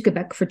went to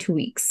Quebec for 2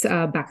 weeks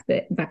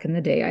back in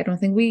the day. I don't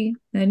think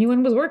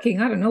anyone was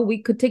working. I don't know.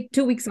 We could take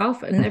 2 weeks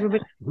off, and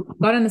everybody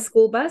got on a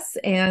school bus,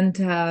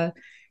 and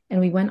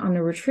we went on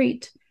a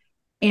retreat.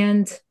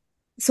 And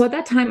so at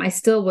that time, I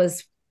still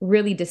was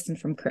really distant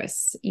from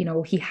Chris.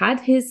 He had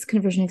his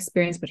conversion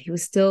experience, but he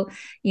was still,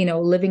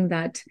 living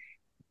that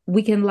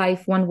weekend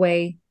life one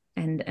way,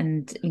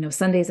 and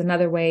Sundays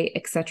another way,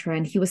 etc.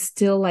 And he was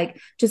still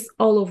like just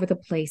all over the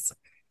place.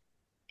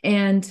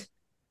 And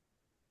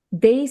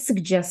they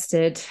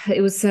suggested,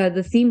 it was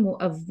the theme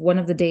of one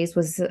of the days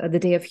was the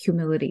day of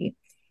humility.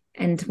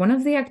 And one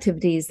of the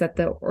activities that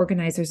the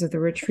organizers of the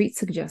retreat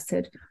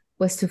suggested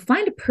was to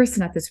find a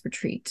person at this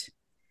retreat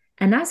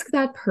and ask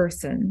that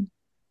person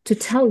to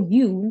tell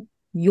you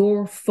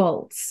your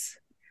faults.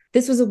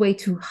 This was a way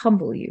to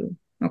humble you.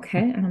 Okay.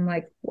 And I'm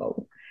like,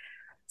 whoa.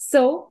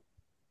 So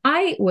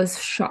I was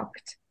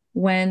shocked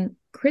when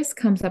Chris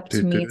comes up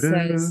to me and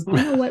says, you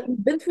know what,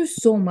 we've been through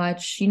so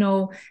much,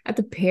 at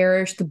the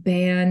parish, the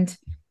band,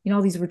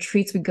 all these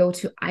retreats we go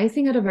to. I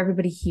think out of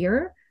everybody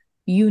here,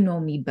 you know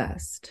me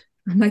best.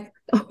 I'm like,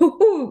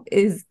 oh,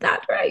 is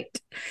that right?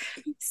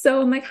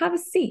 So I'm like, have a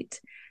seat.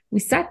 We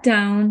sat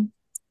down,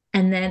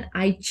 and then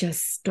I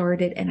just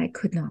started, and I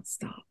could not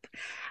stop.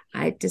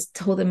 I just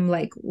told him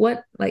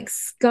what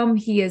scum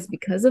he is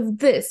because of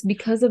this,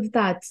 because of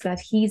that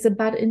he's a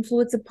bad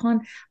influence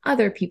upon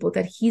other people,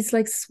 that he's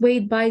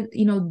swayed by,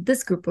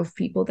 this group of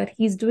people, that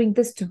he's doing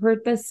this to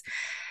hurt this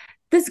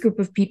group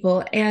of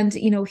people. And,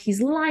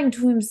 he's lying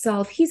to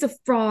himself. He's a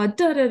fraud,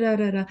 da, da, da,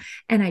 da, da.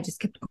 And I just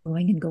kept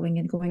going and going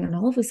and going. And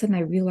all of a sudden I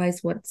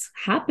realized what's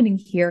happening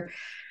here.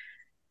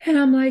 And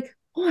I'm like,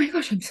 oh my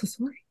gosh, I'm so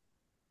sorry.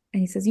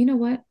 And he says, you know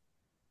what?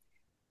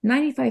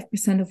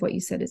 95% of what you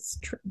said is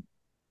true.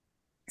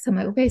 So I'm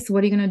like, okay, so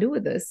what are you going to do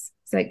with this?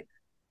 It's like,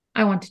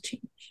 I want to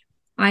change.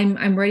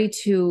 I'm ready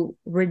to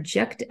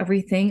reject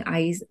everything.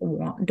 I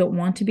don't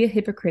want to be a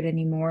hypocrite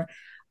anymore.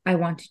 I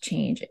want to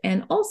change.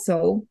 And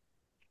also,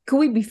 could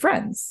we be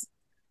friends?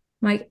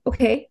 I'm like,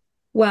 okay,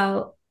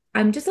 well,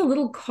 I'm just a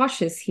little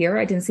cautious here.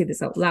 I didn't say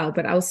this out loud,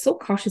 but I was so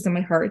cautious in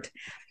my heart.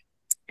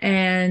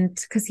 And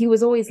because he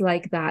was always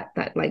like that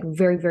like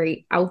very,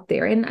 very out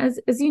there. And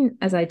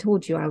as I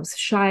told you, I was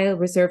shy,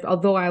 reserved,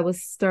 although I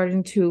was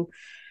starting to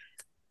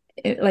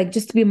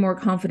just to be more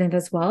confident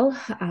as well.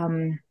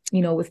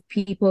 With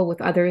people,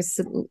 with others,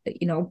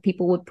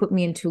 people would put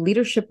me into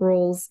leadership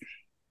roles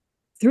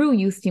through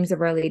youth teams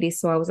of Our Lady.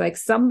 So I was like,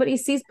 somebody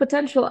sees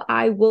potential,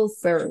 I will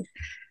serve.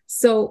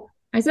 So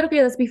I said,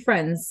 okay, let's be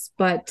friends,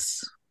 but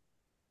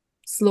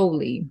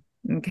slowly.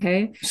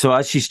 Okay. So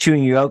as she's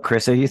chewing you out,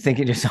 Chris, are you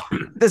thinking to yourself,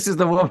 this is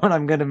the woman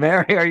I'm going to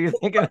marry? Are you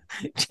thinking,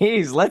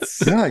 geez,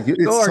 let's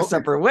go our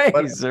separate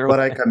ways? But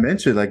like I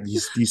mentioned,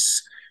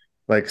 these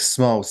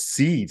small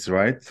seeds,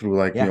 right?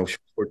 Through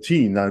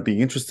 14, not being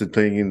interested,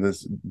 playing in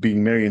this,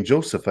 being Mary and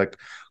Joseph,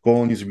 go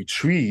on these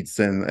retreats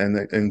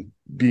and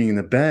being in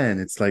a band,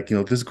 it's like,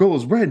 this girl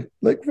is right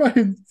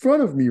in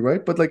front of me,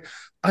 right? But like,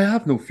 I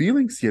have no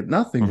feelings yet,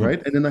 nothing,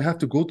 right? And then I have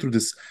to go through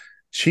this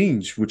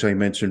change, which I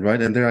mentioned,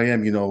 right? And there I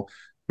am,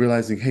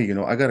 realizing, hey,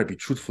 I got to be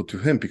truthful to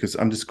him because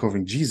I'm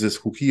discovering Jesus,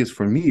 who he is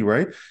for me,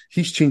 right?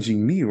 He's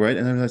changing me, right?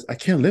 And I realized I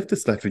can't live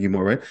this life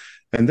anymore, right?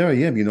 And there I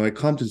am, I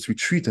come to this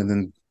retreat and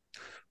then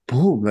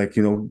boom, like,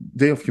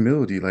 day of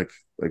humility, like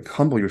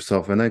humble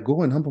yourself. And I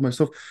go and humble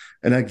myself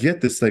and I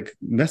get this like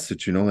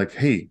message, like,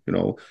 hey,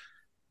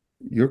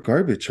 you're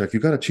garbage. Like, you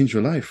got to change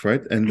your life,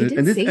 right? And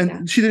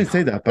she didn't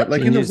say that, but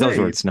like in a way, those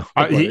words, no.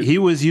 He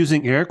was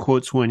using air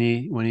quotes when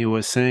he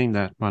was saying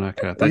that,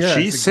 Monica. Like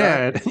she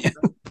said,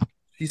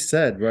 she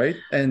said, right?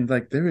 And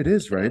like there it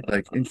is, right?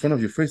 Like in front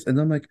of your face, and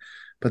I'm like,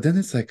 but then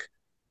it's like,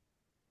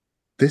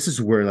 this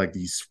is where like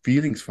these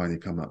feelings finally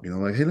come up,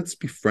 like, hey, let's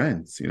be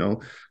friends,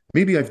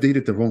 maybe I've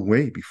dated the wrong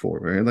way before,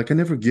 right? Like I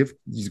never give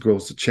these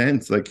girls a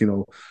chance, like,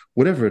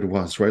 whatever it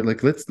was, right?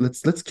 Like let's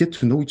get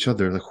to know each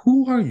other. Like,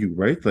 who are you,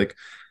 right? Like,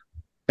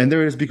 and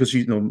there it is, because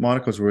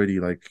Monica's already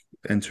like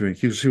entering,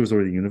 she was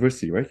already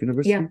university, right?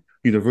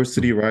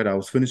 University, right? I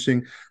was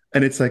finishing,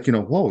 and it's like,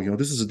 whoa,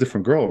 this is a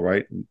different girl,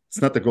 right?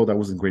 It's not the girl that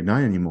was in grade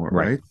 9 anymore,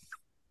 right?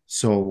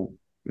 So,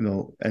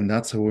 and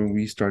that's how when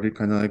we started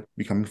kind of like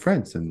becoming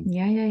friends. And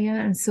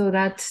and so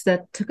that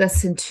took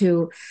us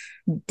into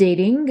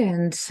dating,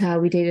 and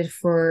we dated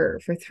for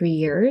 3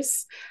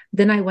 years.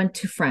 Then I went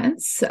to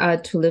France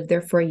to live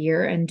there for a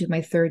year and do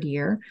my third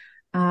year,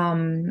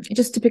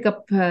 just to pick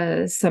up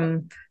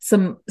some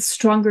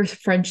stronger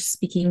French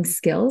speaking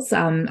skills.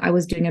 I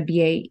was doing a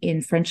BA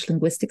in French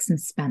linguistics and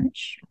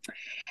Spanish.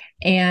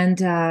 And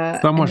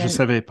ça, moi, je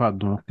savais pas,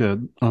 donc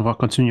on va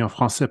continuer en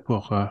français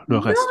pour le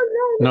reste.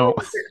 No.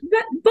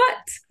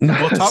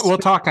 But we'll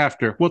talk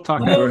after. We'll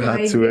talk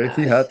after.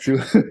 He had to.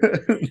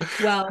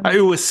 Well,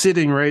 I was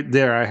sitting right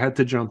there. I had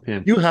to jump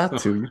in. You had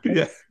to.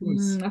 Yeah.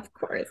 Of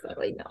course,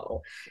 I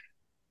know.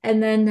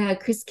 And then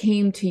Chris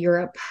came to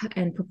Europe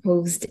and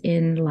proposed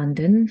in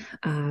London,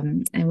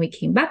 and we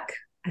came back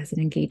as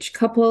an engaged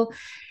couple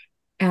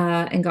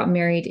and got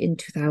married in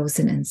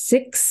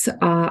 2006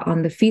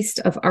 on the feast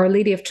of Our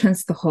Lady of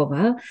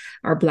Częstochowa,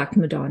 our Black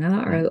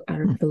Madonna,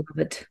 our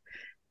beloved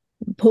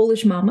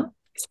Polish mama.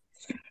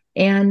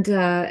 And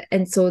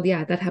so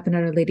that happened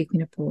at Our Lady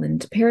Queen of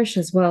Poland parish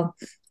as well.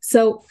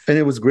 So, and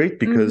it was great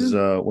because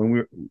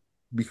when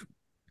we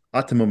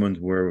at the moment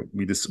where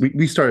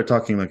we started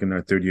talking, like in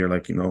our third year,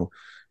 like,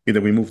 either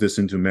we move this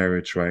into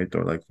marriage, right?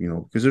 Or like,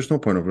 because there's no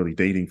point of really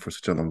dating for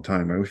such a long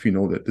time, right? If you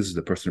know that this is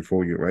the person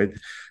for you, right?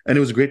 And it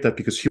was great that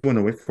because she went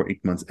away for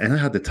 8 months and I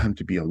had the time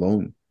to be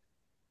alone,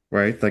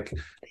 right? Like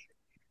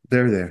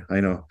there,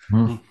 I know.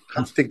 I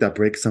have to take that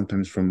break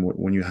sometimes from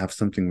when you have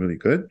something really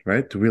good,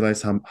 right? To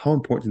realize how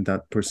important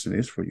that person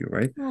is for you,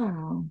 right?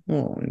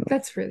 Oh,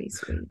 that's really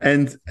sweet.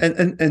 And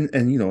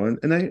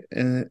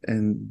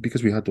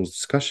because we had those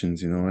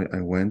discussions, I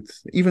went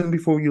even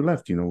before you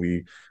left.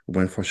 We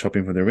went for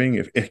shopping for the ring.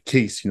 If in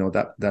case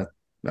that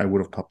I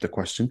would have popped the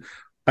question,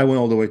 I went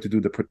all the way to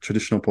do the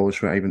traditional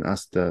Polish way. I even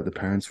asked the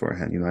parents for a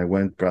hand. I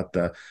went, brought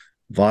the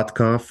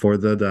vodka for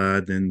the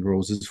dad and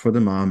roses for the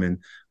mom, and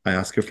I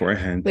asked her for a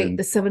hand. Wait,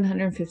 the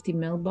 750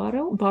 ml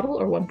bottle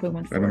or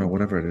 1.14? I don't know,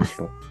 whatever it is,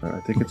 but I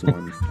think it's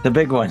one. The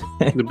big one.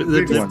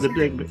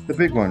 The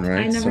big one,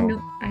 right? I never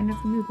knew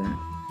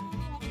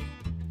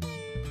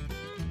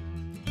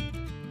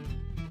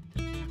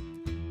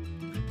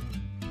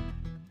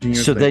that.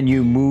 So then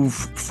you move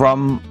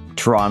from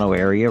Toronto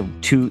area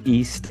to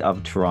east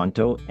of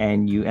Toronto,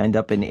 and you end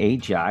up in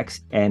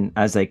Ajax. And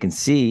as I can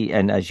see,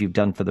 and as you've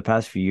done for the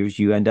past few years,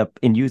 you end up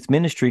in youth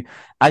ministry.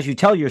 As you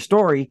tell your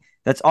story,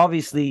 that's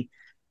obviously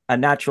a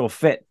natural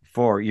fit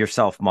for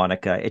yourself,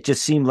 Monica. It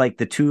just seemed like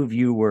the two of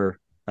you were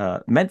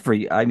meant for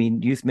you. I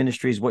mean, youth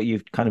ministry is what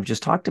you've kind of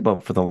just talked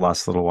about for the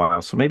last little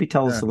while. So maybe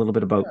tell us a little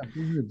bit about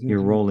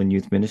your role in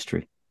youth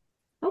ministry.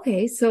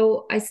 Okay,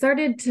 so I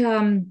started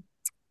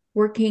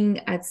working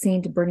at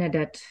St.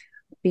 Bernadette,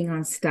 being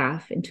on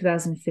staff in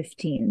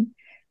 2015.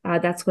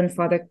 That's when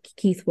Father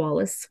Keith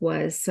Wallace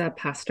was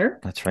pastor.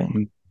 That's right.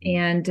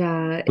 And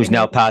who's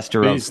now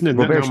pastor of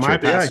Robert's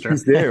Church. Yeah,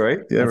 he's there, right?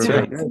 Yeah, that's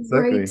right. Yeah,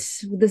 exactly.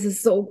 Right. This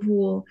is so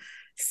cool.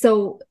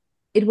 So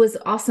it was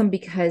awesome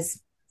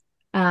because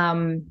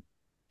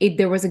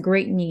there was a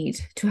great need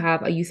to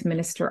have a youth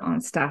minister on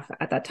staff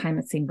at that time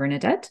at St.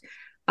 Bernadette.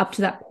 Up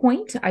to that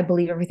point, I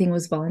believe everything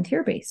was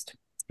volunteer-based.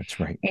 That's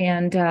right.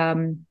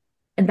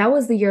 And that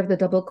was the year of the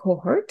double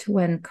cohort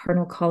when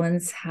Cardinal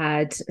Collins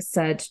had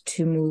said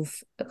to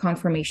move a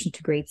confirmation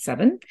to grade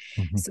 7.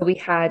 Mm-hmm. So we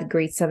had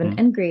grade 7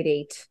 and grade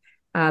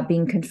 8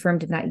 being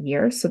confirmed in that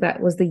year. So that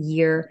was the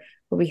year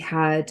where we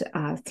had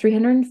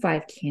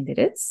 305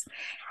 candidates.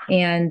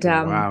 And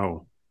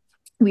wow.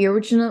 We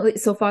originally,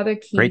 so Father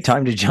Keith... Great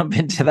time to jump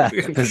into that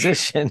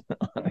position.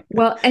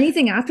 Well,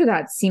 anything after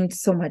that seemed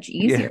so much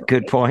easier. Yeah,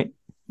 good point.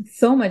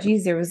 So much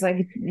easier. It was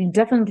like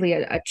definitely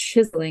a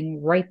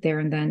chiseling right there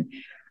and then.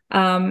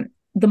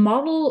 The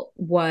model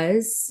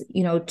was,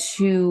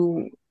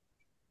 to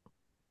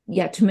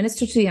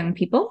minister to young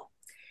people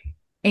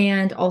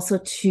and also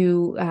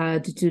to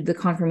do the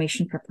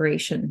confirmation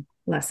preparation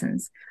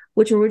lessons,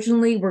 which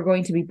originally were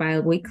going to be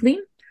bi-weekly.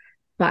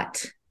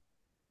 But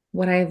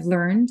what I've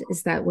learned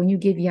is that when you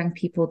give young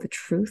people the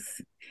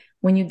truth,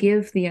 when you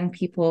give the young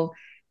people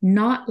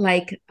not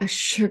like a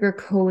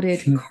sugar-coated,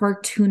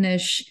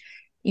 cartoonish,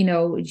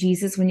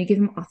 Jesus, when you give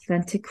them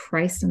authentic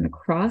Christ on the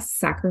cross,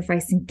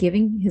 sacrificing,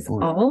 giving his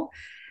all,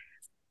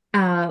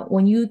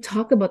 when you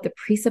talk about the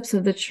precepts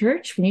of the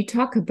church, when you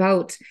talk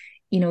about,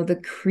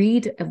 the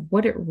creed of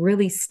what it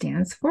really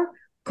stands for,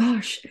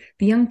 gosh,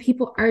 the young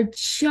people are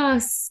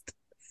just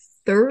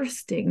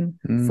thirsting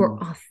for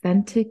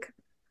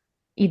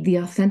the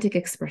authentic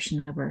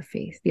expression of our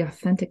faith, the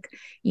authentic,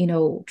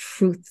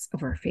 truths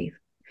of our faith.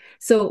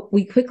 So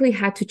we quickly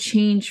had to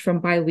change from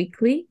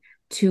bi-weekly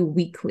to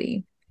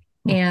weekly.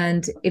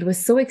 And it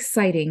was so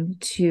exciting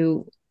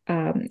to,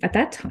 at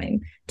that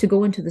time, to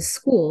go into the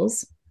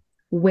schools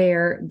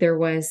where there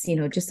was,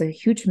 just a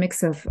huge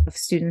mix of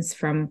students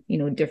from,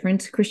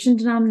 different Christian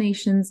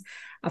denominations,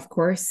 of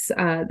course,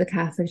 the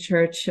Catholic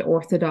Church,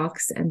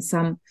 Orthodox, and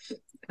some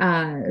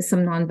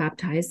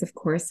non-baptized, of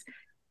course,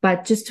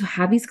 but just to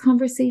have these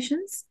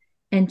conversations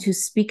and to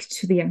speak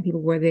to the young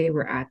people where they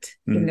were at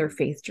in their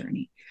faith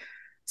journey.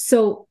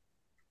 So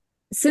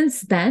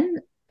since then,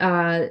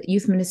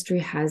 youth ministry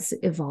has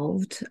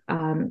evolved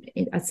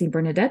at St.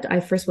 Bernadette.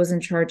 I first was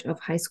in charge of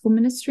high school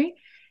ministry.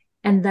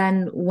 And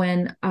then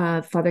when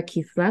Father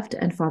Keith left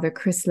and Father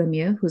Chris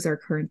Lemieux, who's our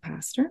current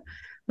pastor,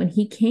 when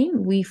he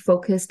came, we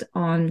focused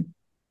on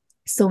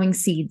sowing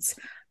seeds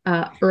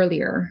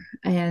earlier.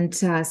 And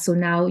so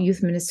now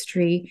youth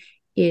ministry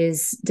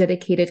is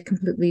dedicated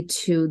completely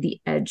to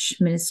the Edge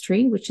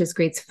ministry, which is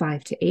grades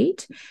 5 to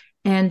 8.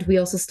 And we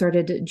also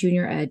started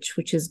Junior Edge,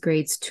 which is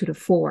grades 2 to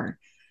 4.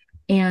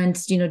 And,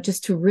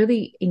 just to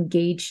really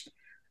engage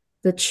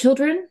the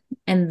children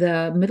and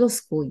the middle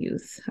school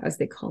youth, as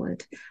they call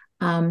it,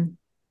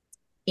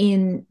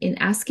 in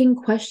asking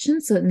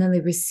questions, and then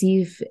they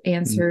receive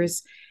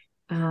answers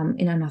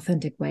in an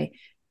authentic way.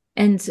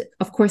 And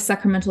of course,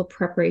 sacramental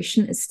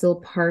preparation is still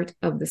part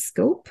of the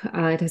scope.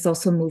 It has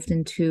also moved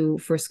into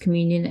First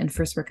Communion and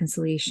First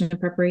Reconciliation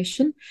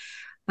preparation,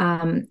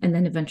 and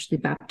then eventually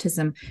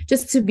baptism,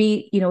 just to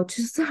be,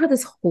 just to have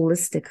this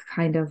holistic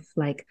kind of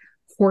like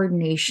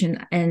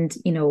coordination and,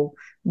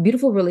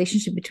 beautiful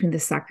relationship between the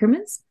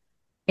sacraments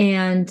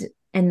and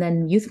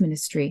then youth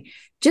ministry,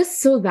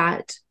 just so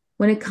that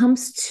when it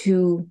comes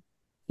to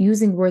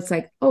using words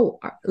like,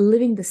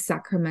 living the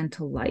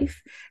sacramental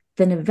life,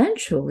 then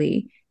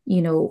eventually,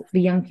 the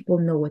young people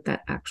know what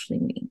that actually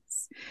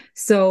means.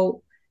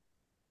 So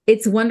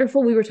it's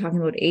wonderful. We were talking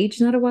about age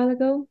not a while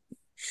ago,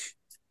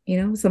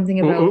 something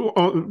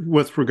about...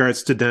 with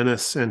regards to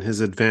Dennis and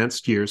his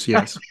advanced years,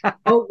 yes.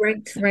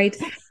 Right.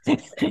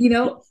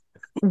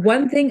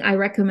 One thing I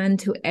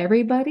recommend to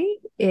everybody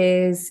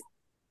is,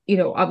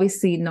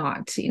 obviously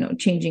not,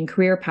 changing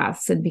career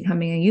paths and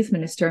becoming a youth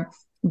minister,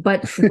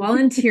 but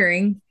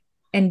volunteering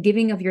and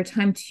giving of your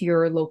time to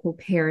your local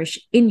parish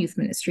in youth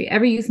ministry.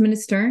 Every youth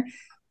minister,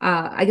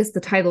 I guess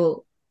the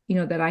title,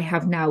 that I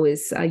have now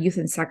is Youth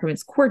and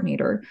Sacraments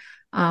Coordinator,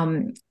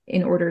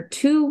 in order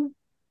to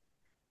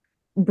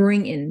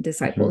bring in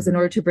disciples, in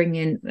order to bring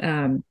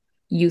in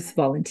youth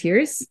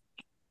volunteers.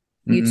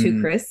 You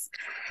too, Chris,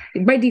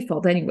 by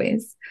default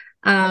anyways.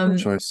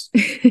 Choice.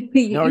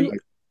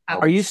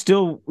 Are you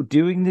still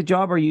doing the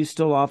job? Are you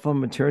still off on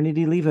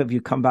maternity leave? Have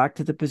you come back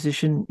to the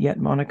position yet,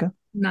 Monica?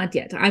 Not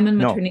yet. I'm on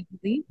maternity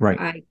leave. Right.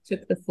 I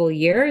took the full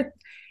year,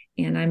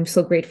 and I'm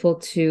so grateful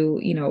to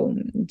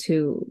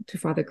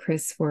Father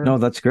Chris for... No,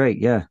 that's great.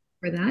 Yeah.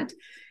 For that.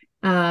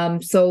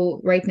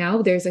 So right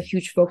now there's a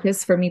huge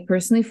focus for me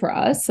personally, for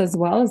us as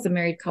well as the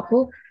married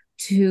couple,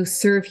 to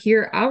serve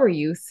our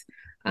youth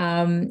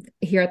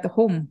here at the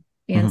home.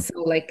 And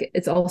so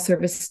it's all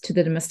service to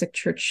the domestic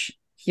church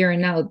here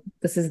and now.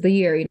 This is the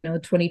year,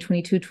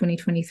 2022,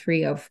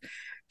 2023, of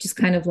just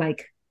kind of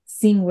like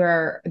seeing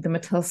where the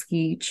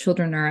Metelsky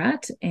children are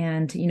at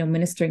and,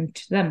 ministering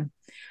to them.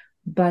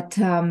 But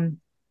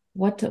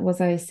what was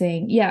I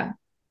saying? Yeah.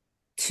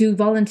 To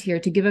volunteer,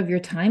 to give of your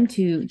time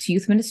to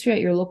youth ministry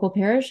at your local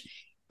parish,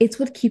 it's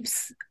what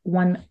keeps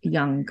one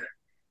young.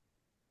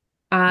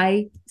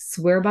 I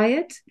swear by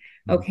it.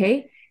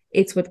 Okay.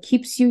 It's what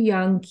keeps you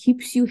young,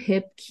 keeps you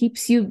hip,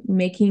 keeps you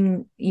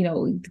making,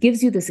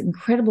 gives you this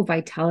incredible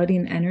vitality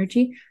and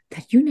energy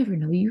that you never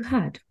know you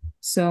had.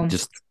 So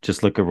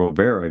just look at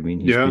Robert. I mean,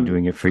 he's been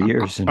doing it for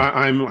years. And...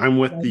 I'm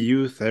with the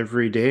youth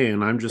every day,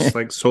 and I'm just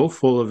like so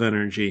full of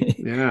energy.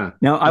 Yeah.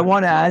 Now I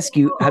want to ask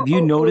you: have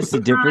you noticed the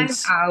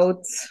difference,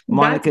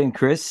 Monica and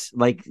Chris,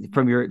 like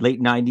from your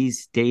late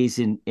 '90s days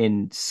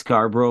in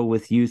Scarborough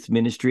with youth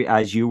ministry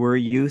as you were a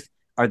youth?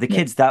 Are the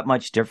kids that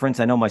much difference?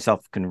 I know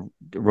myself,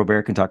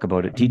 Robert can talk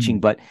about it, teaching,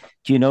 but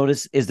do you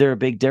notice, is there a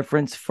big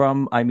difference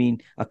from,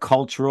 a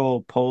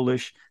cultural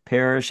Polish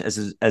parish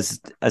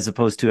as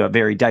opposed to a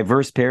very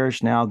diverse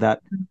parish now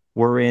that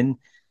we're in?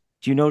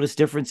 Do you notice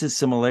differences,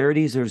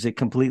 similarities, or is it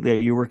completely,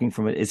 are you working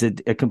from it? Is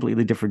it a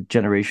completely different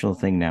generational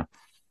thing now?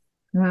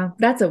 Well,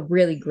 that's a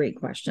really great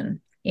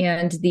question.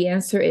 And the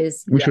answer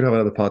is we should have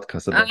another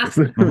podcast about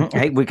this.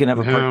 Hey, we can have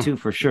a part 2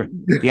 for sure.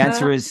 The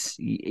answer is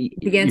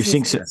you're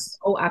seeing yes.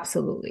 Oh,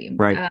 absolutely.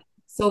 Right.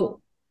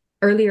 So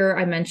earlier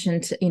I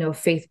mentioned,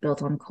 faith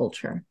built on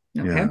culture.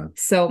 Okay. Yeah.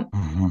 So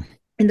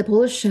in the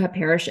Polish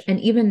parish, and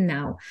even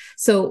now,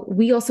 so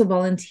we also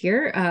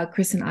volunteer,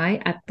 Chris and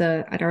I,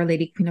 at Our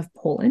Lady Queen of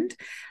Poland,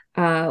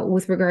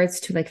 with regards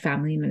to like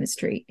family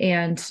ministry.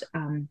 And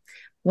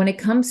when it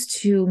comes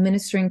to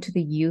ministering to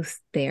the youth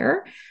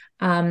there,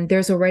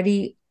 there's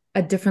already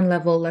a different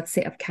level, let's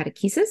say, of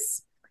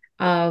catechesis,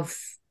 of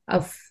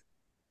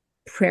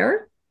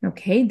prayer.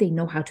 Okay, they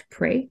know how to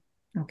pray.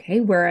 Okay,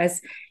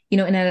 whereas in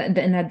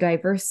a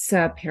diverse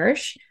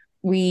parish,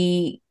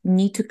 we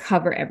need to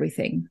cover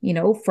everything,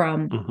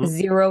 from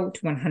 0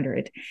 to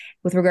 100,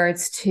 with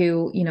regards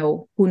to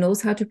who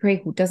knows how to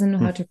pray, who doesn't know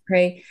how to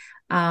pray,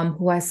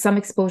 who has some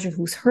exposure,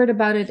 who's heard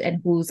about it,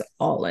 and who's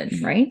all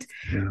in, right?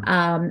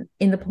 Yeah.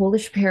 In the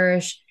Polish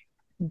parish,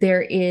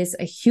 there is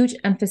a huge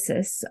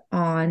emphasis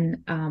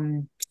on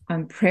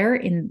prayer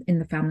in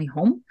the family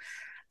home.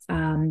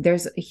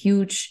 There's a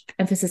huge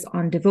emphasis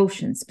on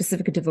devotions,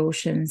 specific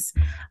devotions.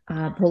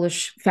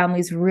 Polish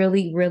families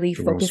really, really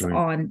focus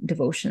on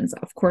devotions.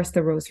 Of course,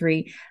 the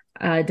Rosary,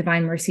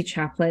 Divine Mercy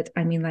Chaplet.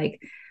 I mean,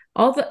 like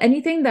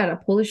anything that a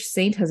Polish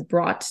saint has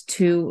brought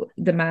to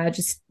the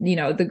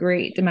the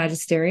great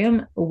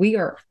magisterium, we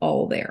are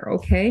all there.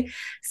 Okay.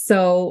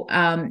 So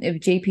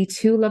if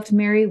JP2 loved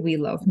Mary, we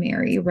love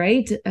Mary,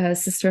 right?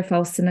 Sister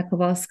Faustina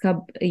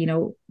Kowalska,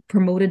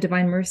 promoted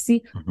Divine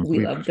Mercy, we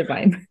love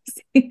Divine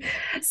Mercy.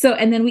 So,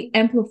 and then we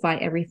amplify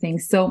everything.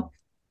 So,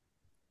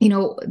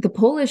 the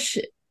Polish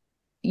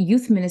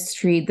youth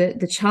ministry,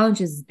 the challenge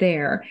is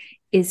there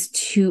is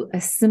to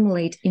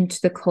assimilate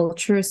into the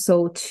culture.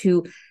 So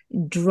to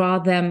draw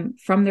them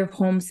from their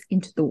homes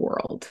into the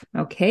world.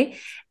 Okay.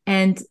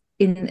 And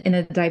in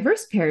a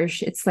diverse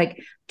parish, it's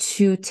like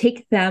to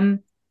take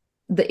them,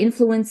 the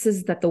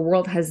influences that the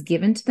world has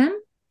given to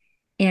them,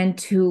 and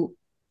to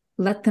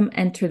let them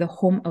enter the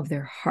home of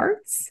their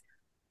hearts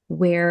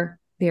where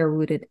they're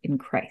rooted in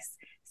Christ.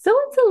 So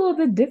it's a little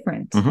bit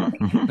different.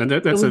 And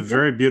that's a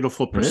very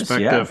beautiful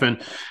perspective. Is, yeah.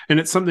 And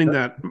it's something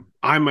that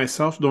I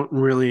myself don't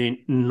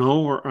really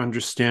know or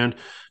understand,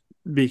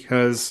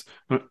 because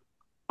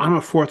I'm a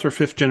 4th or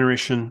 5th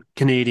generation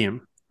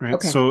Canadian, right?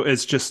 Okay. So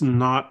it's just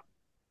not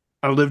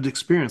a lived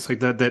experience like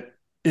that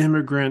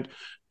immigrant,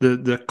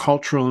 the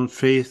cultural and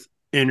faith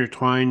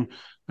intertwine,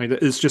 like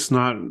that. It's just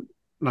not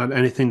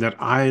anything that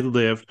I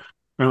lived.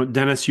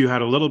 Dennis, you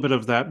had a little bit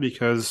of that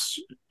because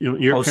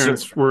your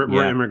parents were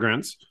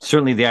immigrants.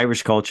 Certainly the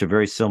Irish culture,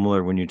 very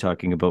similar when you're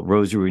talking about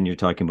rosary, when you're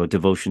talking about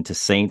devotion to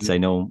saints. I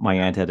know my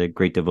aunt had a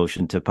great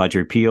devotion to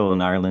Padre Pio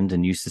in Ireland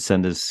and used to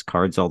send us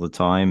cards all the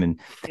time. And,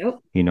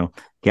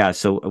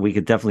 so we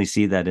could definitely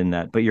see that in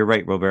that. But you're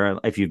right,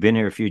 Robert, if you've been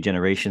here a few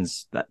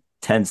generations, that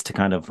tends to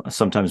kind of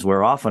sometimes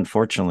wear off,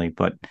 unfortunately,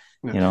 but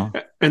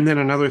And then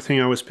another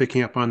thing I was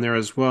picking up on there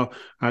as well,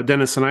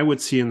 Dennis, and I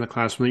would see in the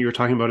classroom that you were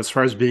talking about as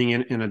far as being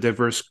in a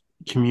diverse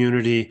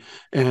community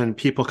and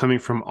people coming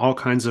from all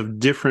kinds of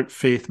different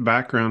faith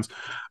backgrounds.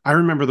 I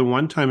remember the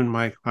one time in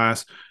my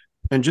class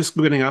and just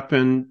getting up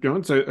and,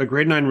 it's a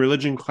grade 9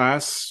 religion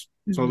class.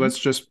 So let's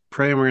just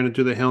pray and we're going to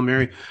do the Hail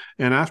Mary.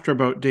 And after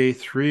about day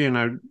 3, and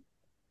I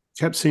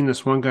kept seeing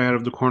this one guy out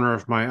of the corner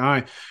of my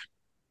eye,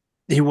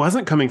 he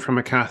wasn't coming from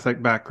a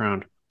Catholic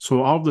background.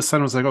 So all of a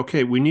sudden I was like,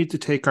 okay, we need to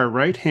take our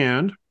right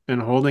hand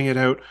and holding it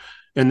out.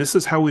 And this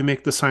is how we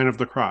make the sign of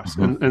the cross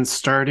and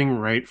starting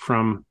right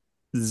from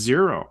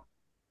 0.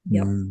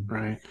 Yep.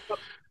 Right.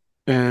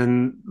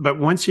 But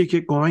once you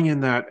get going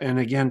in that, and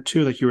again,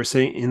 too, like you were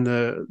saying in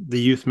the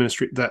youth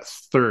ministry, that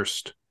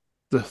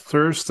the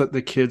thirst that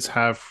the kids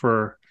have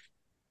for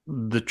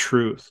the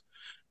truth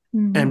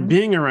and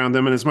being around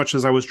them. And as much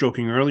as I was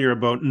joking earlier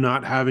about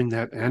not having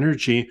that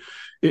energy,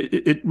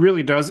 it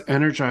really does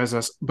energize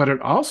us, but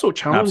it also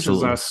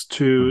challenges us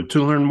to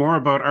learn more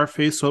about our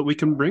faith so that we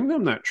can bring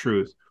them that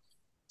truth.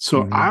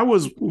 So I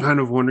was kind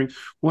of wondering,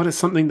 what is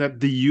something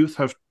that the youth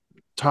have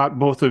taught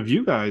both of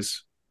you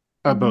guys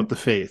about the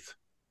faith?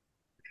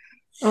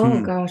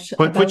 Oh, gosh.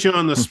 Put you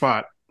on the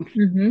spot.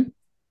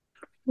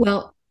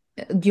 Well,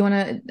 do you want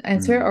to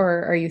answer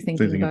or are you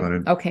thinking about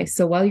it? Okay,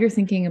 so while you're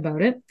thinking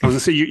about it. I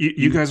was going to say,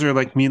 you guys are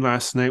like me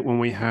last night when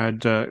we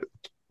had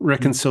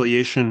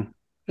reconciliation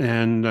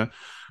and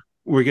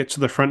we get to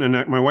the front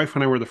and my wife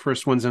and I were the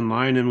first ones in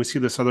line and we see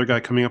this other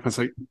guy coming up and it's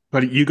like,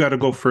 buddy, you got to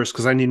go first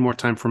because I need more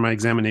time for my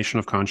examination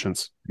of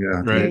conscience.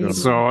 Yeah. Right.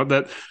 So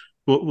that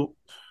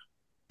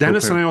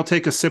Dennis and I will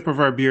take a sip of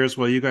our beers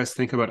while you guys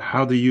think about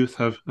how the youth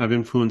have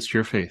influenced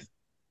your faith.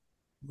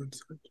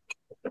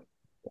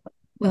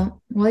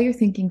 Well, while you're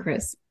thinking,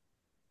 Chris,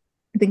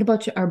 think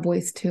about our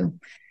boys too.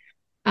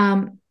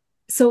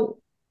 So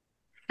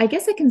I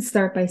guess I can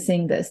start by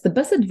saying this. The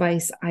best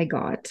advice I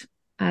got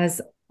as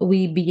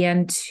we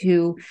began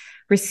to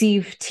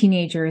receive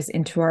teenagers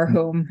into our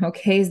home,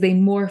 as they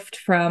morphed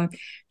from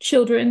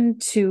children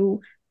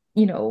to,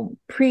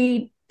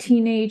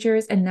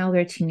 pre-teenagers, and now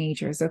they're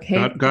teenagers,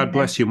 God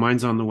bless you.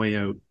 Mine's on the way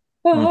out.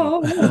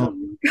 oh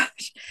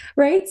gosh,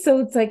 right? So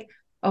it's like,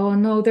 oh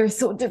no, they're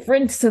so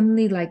different.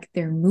 Suddenly, like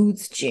their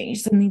moods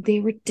change. Suddenly they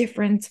were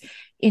different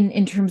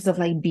in terms of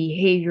like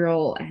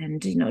behavioral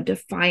and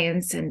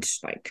defiance and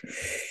like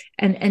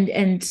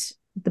and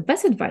the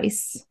best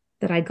advice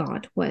that I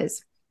got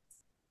was,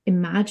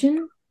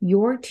 imagine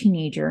your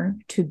teenager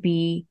to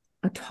be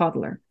a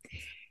toddler.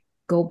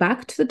 Go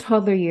back to the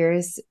toddler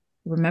years,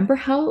 remember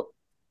how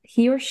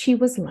he or she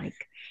was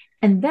like,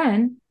 and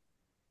then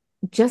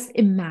just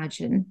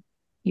imagine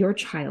your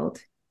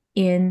child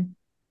in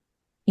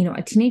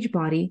a teenage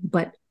body,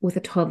 but with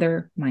a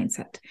toddler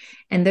mindset.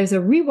 And there's a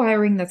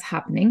rewiring that's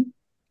happening.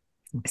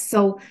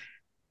 So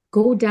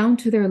go down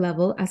to their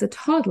level as a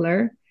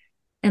toddler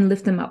and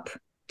lift them up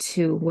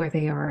to where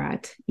they are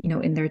at,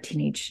 in their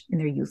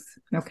youth,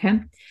 okay?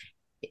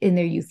 In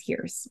their youth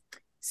years.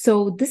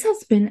 So this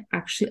has been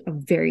actually a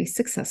very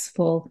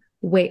successful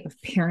way of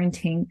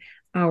parenting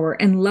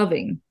and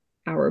loving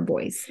our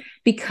boys,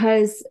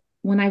 because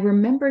when I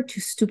remember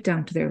to stoop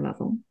down to their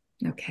level,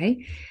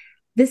 okay,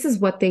 this is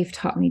what they've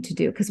taught me to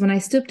do. Because when I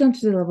stoop down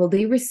to their level,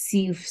 they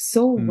receive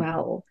so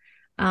well,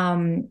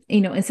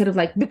 instead of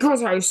like,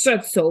 because I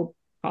said so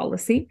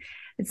policy,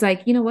 it's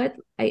like, you know what,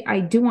 I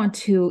do want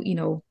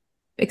to,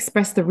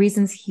 express the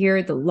reasons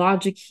here, the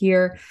logic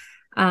here,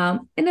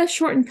 in a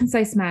short and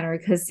concise manner,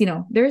 because,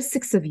 there's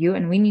 6 of you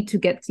and we need to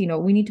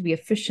we need to be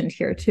efficient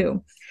here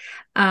too.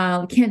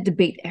 We can't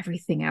debate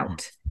everything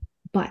out,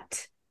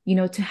 but,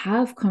 to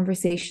have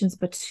conversations,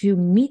 but to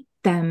meet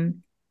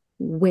them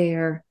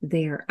where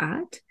they're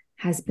at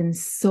has been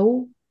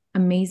so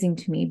amazing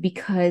to me,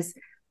 because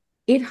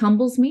it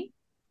humbles me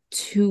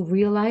to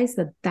realize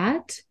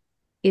that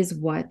is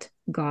what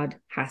God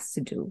has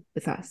to do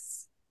with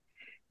us.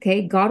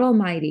 Okay, God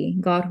Almighty,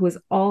 God who is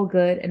all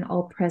good and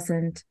all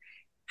present,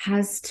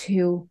 has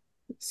to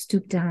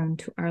stoop down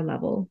to our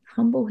level,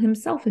 humble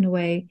himself in a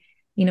way,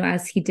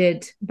 as he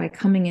did by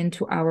coming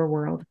into our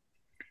world.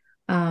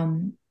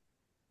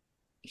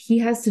 He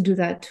has to do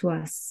that to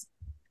us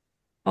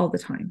all the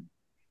time.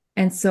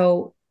 And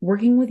so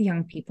working with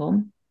young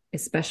people,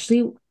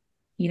 especially,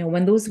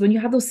 when you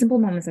have those simple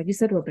moments, like you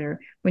said, Robert,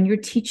 when you're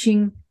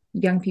teaching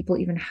young people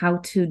even how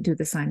to do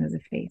the sign of the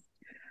faith,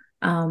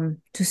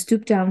 to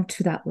stoop down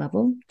to that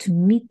level, to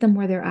meet them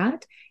where they're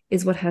at,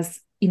 is what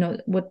has,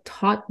 what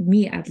taught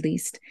me at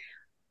least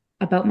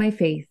about my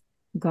faith,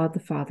 God the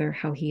Father,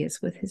 how he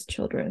is with his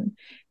children.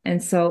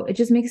 And so it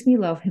just makes me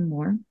love him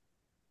more,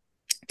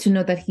 to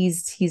know that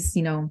he's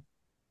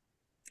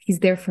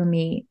there for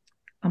me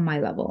on my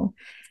level.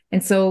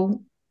 And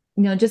so,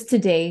 just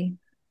today,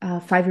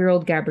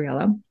 5-year-old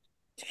Gabriella,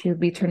 she'll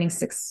be turning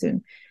 6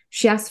 soon.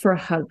 She asked for a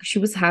hug. She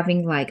was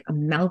having like a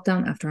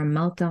meltdown after a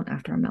meltdown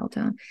after a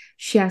meltdown.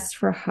 She asked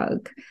for a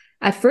hug.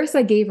 At first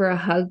I gave her a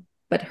hug,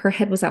 but her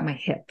head was at my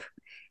hip.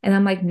 And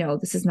I'm like, no,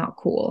 this is not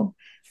cool.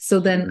 So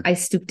then I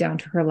stooped down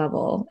to her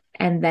level,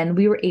 and then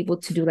we were able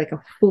to do like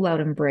a full out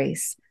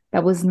embrace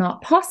that was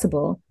not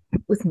possible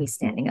with me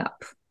standing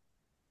up.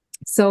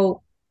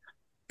 So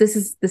this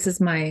is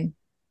my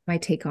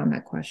take on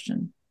that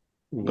question.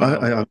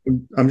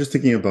 I'm just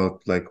thinking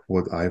about like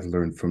what I've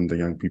learned from the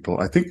young people.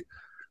 I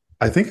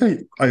think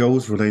I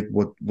always relate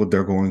what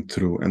they're going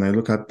through, and I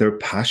look at their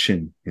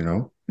passion,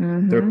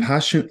 their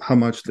passion, how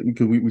much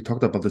we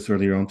talked about this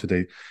earlier on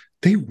today.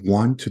 They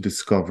want to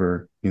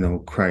discover,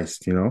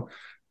 Christ,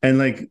 and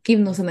like,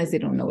 even though sometimes they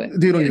don't know it.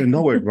 They don't even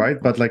know it, right?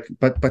 But like,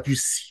 but you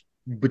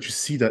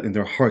see that in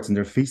their hearts and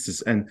their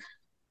faces, and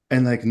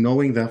like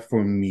knowing that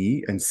for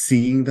me and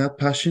seeing that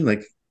passion,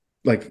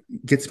 like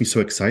gets me so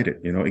excited,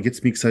 it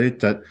gets me excited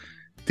that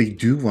they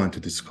do want to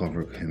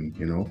discover him,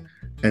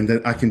 and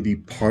that I can be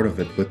part of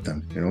it with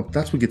them.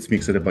 That's what gets me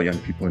excited about young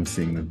people and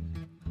seeing them.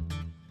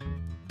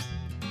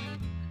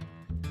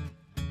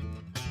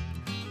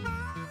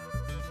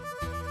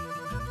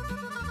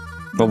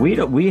 But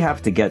we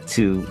have to get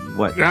to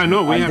what? Yeah,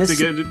 no, we have to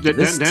get.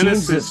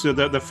 Dennis is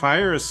the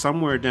fire is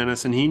somewhere,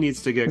 Dennis, and he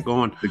needs to get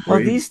going. Well,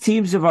 these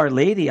teams of Our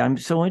Lady, I'm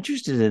so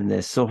interested in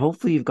this. So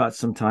hopefully you've got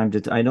some time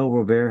to. I know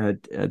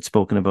Robert had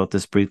spoken about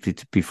this briefly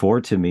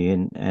before to me,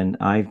 and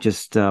I've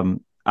just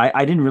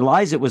I didn't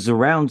realize it was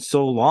around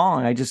so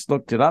long. I just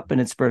looked it up, and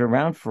it's been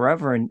around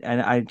forever. And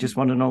I just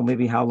want to know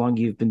maybe how long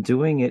you've been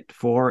doing it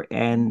for,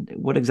 and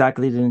what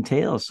exactly it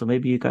entails. So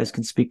maybe you guys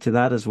can speak to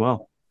that as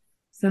well.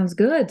 Sounds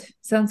good.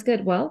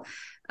 Well,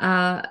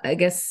 I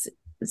guess,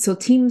 so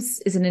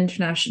Teams is an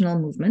international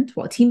movement.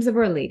 Well, Teams of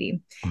Our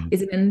Lady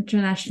is an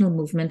international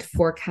movement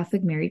for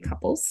Catholic married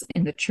couples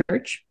in the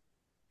church.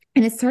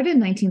 And it started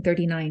in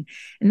 1939.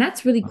 And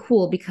that's really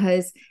cool,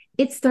 because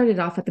it started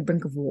off at the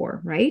brink of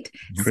war, right?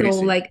 Crazy.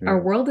 So like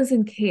our world is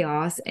in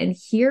chaos. And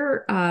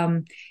here,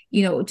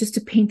 just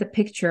to paint the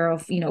picture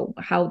of,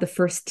 how the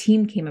first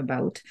team came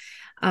about,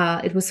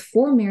 it was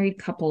 4 married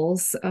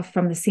couples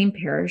from the same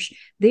parish.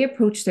 They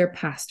approached their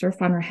pastor,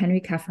 Father Henry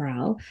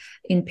Caffarel,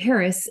 in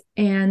Paris,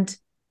 and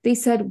they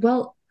said,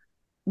 well,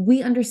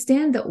 we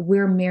understand that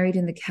we're married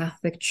in the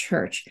Catholic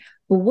Church.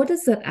 but what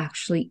does that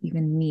actually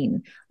even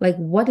mean? Like,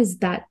 what is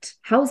that?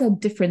 How is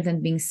that different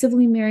than being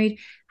civilly married?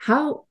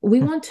 How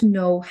we want to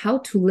know how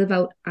to live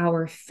out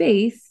our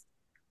faith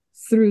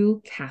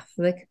through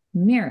Catholic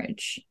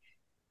marriage.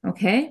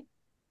 Okay.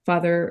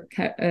 Father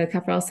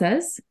Caffarel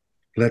says,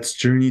 let's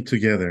journey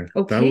together.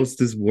 Okay. That was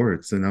his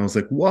words. And I was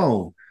like,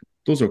 wow,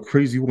 those are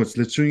crazy words.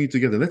 Let's journey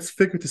together. Let's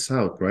figure this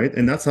out, right?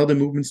 And that's how the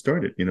movement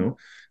started,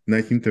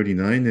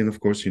 1939. And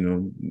of course,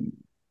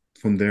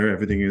 from there,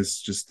 everything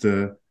is just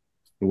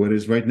what it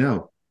is right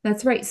now.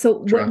 That's right.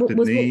 So what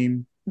was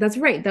name? That's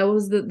right. That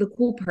was the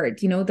cool part,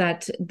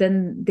 that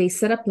then they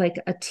set up like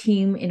a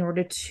team in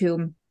order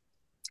to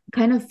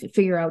kind of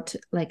figure out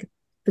like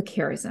the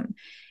charism.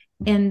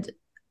 And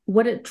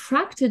what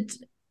attracted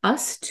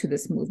us to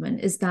this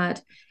movement is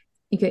that,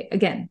 okay,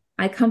 again,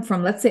 I come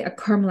from, let's say, a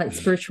Carmelite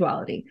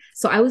spirituality.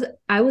 So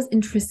I was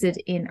interested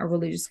in a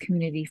religious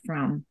community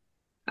from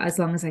as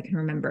long as I can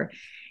remember.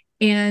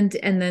 And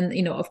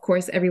then, of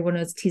course, everyone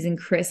was teasing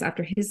Chris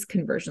after his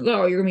conversion.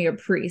 Oh, you're going to be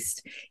a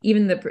priest.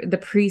 Even the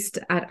priest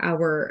at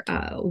our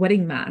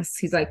wedding mass,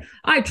 he's like,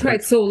 I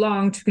tried so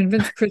long to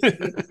convince Chris.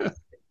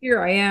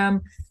 Here I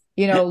am,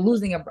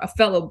 losing a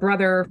fellow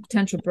brother,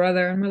 potential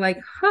brother. And we're like,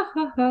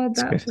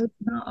 that was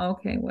not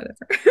okay,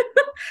 whatever.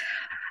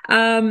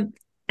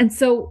 And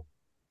so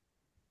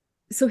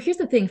here's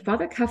the thing.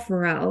 Father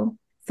Caffarel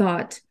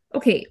thought,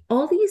 okay,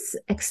 all these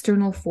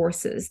external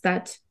forces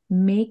that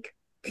make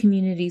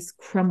communities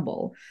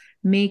crumble,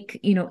 make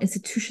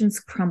institutions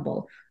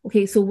crumble.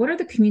 Okay, so what are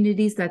the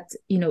communities that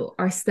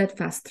are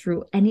steadfast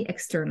through any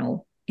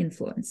external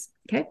influence?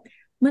 Okay,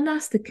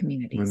 monastic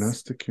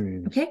communities.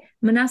 Okay,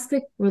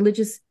 monastic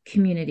religious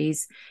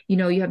communities.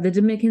 You have the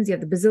Dominicans, you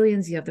have the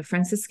Basilians, you have the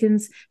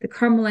Franciscans, the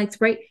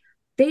Carmelites, right?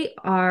 They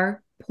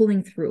are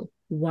pulling through.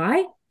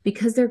 Why?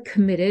 Because they're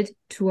committed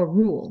to a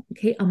rule,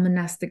 okay, a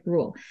monastic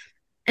rule.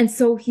 And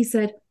so he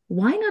said,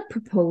 why not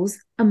propose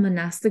a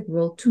monastic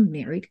rule to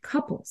married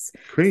couples?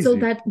 Crazy. So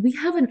that we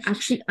have an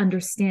actually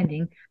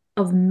understanding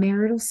of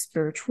marital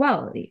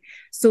spirituality.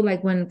 So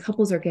like when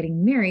couples are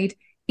getting married,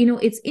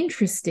 it's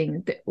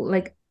interesting that,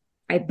 like,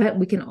 I bet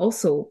we can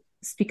also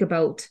speak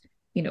about,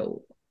 we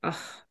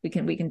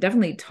can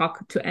definitely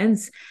talk to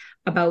ends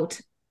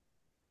about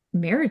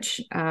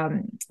marriage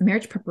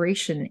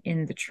preparation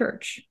in the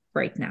church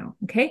right now.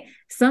 Okay,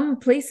 some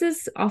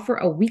places offer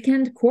a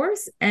weekend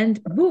course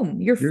and boom,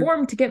 you're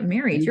formed to get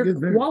married.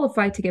 You're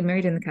qualified to get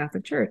married in the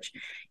Catholic Church,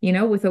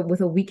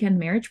 with a weekend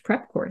marriage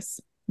prep course.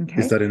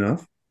 Okay, is that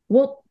enough?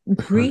 Well,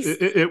 priests,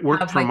 it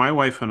worked for my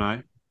wife and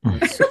I.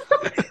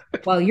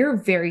 Well, you're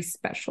very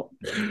special.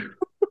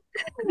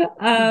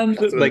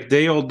 Like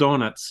day-old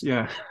donuts.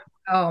 Yeah.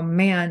 Oh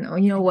man.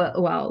 You know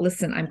what? Well,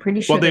 listen, I'm pretty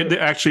sure. Well, they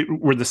actually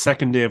were the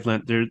second day of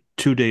Lent. They're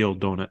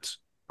 2-day-old donuts.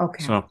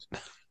 Okay. So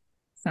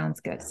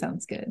sounds good.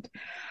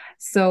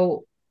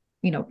 So,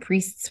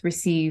 priests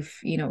receive,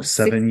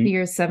 7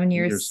 years,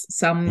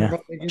 some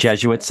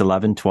Jesuits,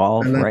 11,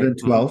 12, 11, right?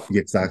 12,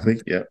 exactly.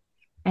 Yeah.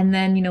 And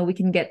then, we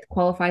can get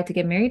qualified to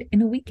get married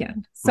in a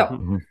weekend.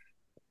 So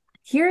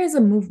here is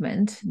a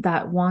movement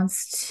that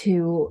wants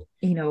to,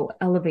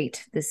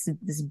 elevate this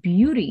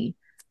beauty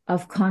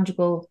of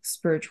conjugal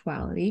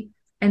spirituality.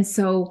 And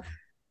so,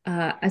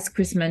 as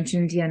Chris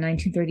mentioned,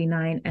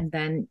 1939, and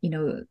then,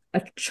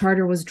 a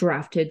charter was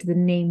drafted, the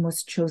name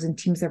was chosen,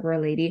 Teams of Our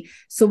Lady.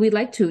 So we'd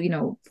like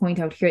to, point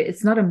out here,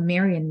 it's not a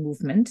Marian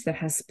movement that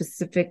has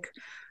specific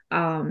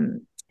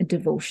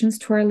devotions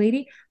to Our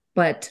Lady,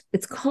 but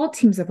it's called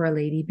Teams of Our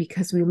Lady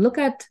because we look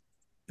at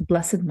the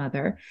Blessed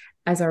Mother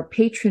as our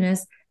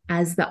patroness,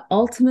 as the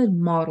ultimate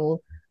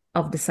model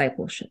of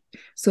discipleship.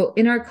 So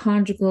in our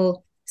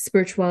conjugal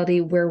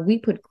spirituality, where we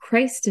put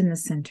Christ in the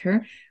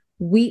center,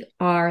 we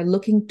are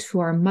looking to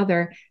our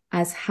mother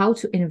as how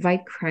to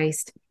invite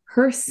Christ,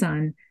 her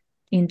son,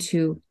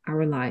 into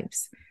our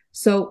lives.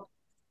 So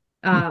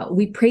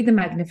we pray the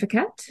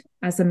Magnificat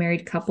as a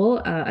married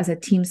couple, as a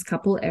Teams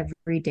couple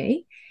every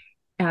day.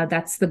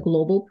 That's the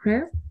global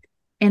prayer.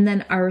 And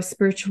then our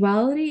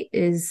spirituality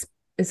is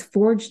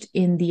forged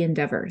in the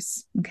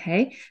endeavors.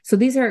 Okay. So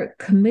these are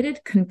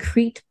committed,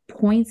 concrete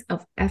points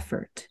of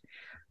effort,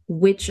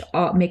 which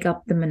make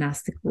up the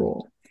monastic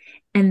rule.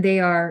 And they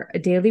are a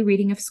daily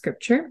reading of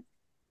scripture,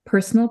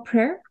 personal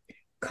prayer,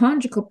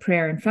 conjugal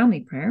prayer, and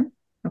family prayer.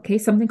 Okay.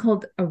 Something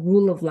called a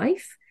rule of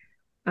life.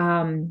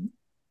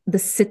 The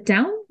sit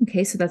down.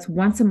 Okay. So that's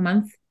once a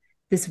month,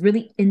 this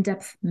really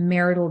in-depth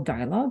marital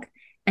dialogue,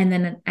 and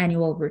then an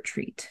annual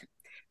retreat.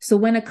 So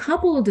when a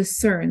couple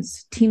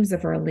discerns Teams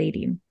of Our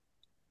Lady,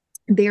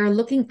 they are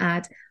looking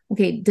at,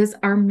 okay, does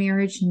our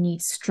marriage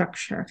need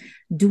structure?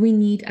 Do we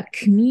need a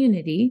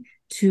community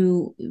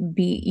to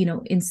be,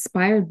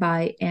 inspired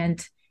by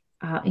and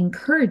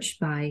encouraged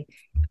by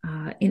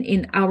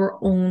in our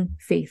own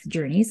faith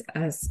journeys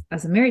as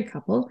a married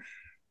couple?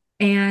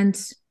 And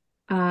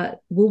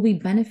will we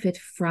benefit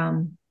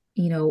from,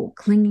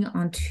 clinging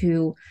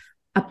onto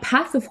a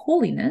path of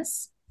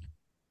holiness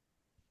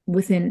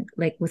within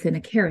a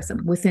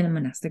charism, within a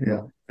monastic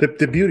role?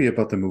 The beauty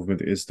about the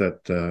movement is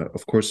that,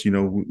 of course,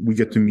 we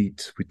get to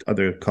meet with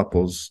other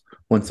couples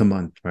once a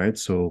month, right?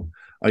 So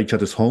at each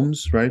other's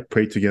homes, right?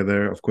 Pray together.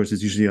 Of course,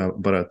 it's usually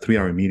about a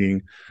 3-hour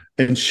meeting,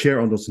 and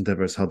share on those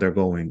endeavors, how they're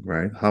going,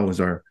 right? How is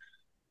our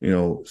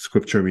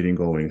scripture reading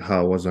going?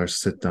 How was our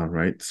sit down,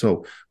 right?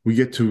 So we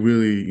get to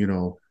really,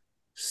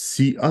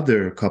 see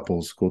other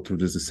couples go through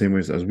this the same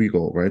ways as we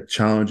go, right?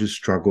 Challenges,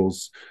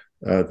 struggles,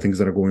 things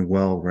that are going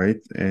well, right?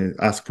 And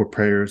ask for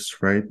prayers,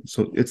 right?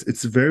 So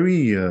it's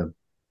very,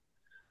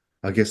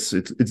 I guess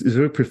it's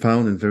very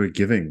profound and very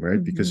giving, right?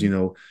 Mm-hmm. Because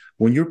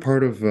when you're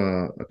part of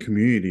a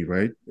community,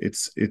 right?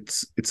 It's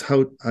how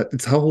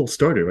it all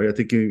started, right? I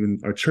think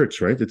in our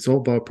church, right? It's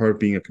all about part of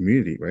being a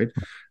community, right?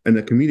 And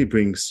the community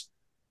brings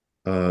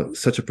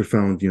such a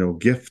profound,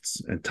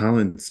 gifts and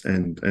talents,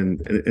 and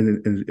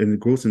it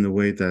grows in a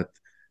way that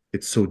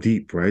it's so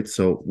deep, right?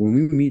 So when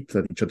we meet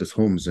at each other's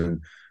homes,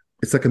 and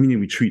it's like a mini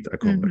retreat, I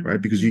call it,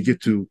 right? Because you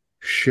get to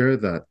share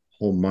that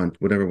whole month,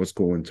 whatever was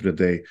going through the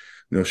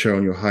day, share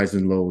on your highs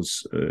and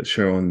lows,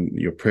 share on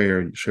your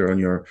prayer, share on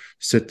your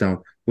sit down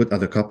with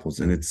other couples,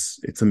 and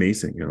it's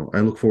amazing. I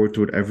look forward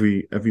to it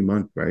every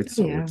month, right?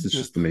 So it's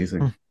just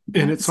amazing.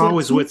 And it's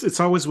always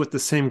with the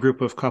same group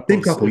of couples.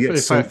 Same couple,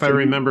 yes. If I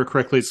remember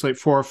correctly, it's like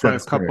 4 or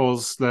 5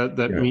 couples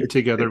that meet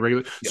together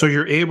regularly. Yeah. So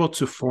you're able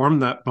to form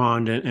that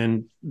bond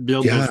and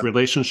build those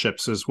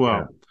relationships as well.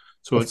 Yeah.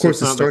 So of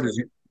course,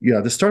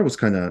 the start was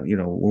kind of,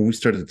 when we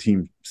started the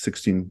team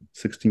 16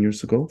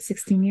 years ago.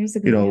 16 years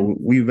ago.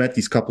 We met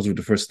these couples for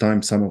the first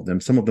time. Some of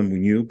them we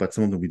knew, but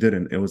some of them we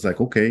didn't. It was like,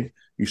 okay,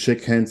 you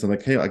shake hands and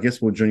like, hey, I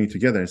guess we'll journey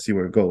together and see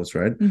where it goes,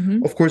 right?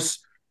 Mm-hmm. Of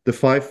course, the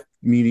 5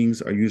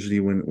 meetings are usually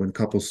when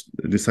couples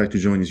decide to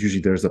join, is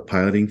usually there's a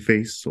piloting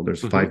phase. So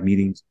there's 5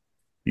 meetings.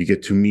 You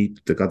get to meet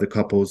the other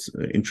couples,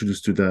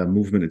 introduced to the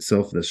movement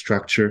itself, the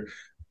structure,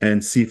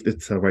 and see if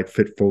it's a right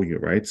fit for you,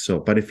 right? So,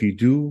 but if you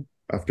do,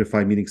 after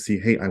 5 meetings, see,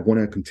 hey, I want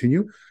to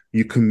continue,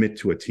 you commit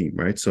to a team,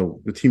 right?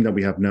 So the team that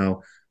we have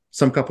now,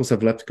 some couples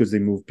have left because they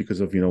moved because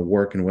of,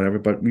 work and whatever,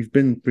 but we've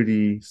been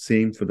pretty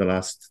same for the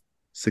last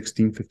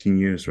 16, 15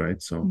 years, right?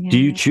 So do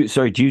you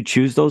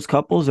choose those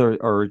couples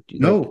or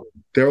no,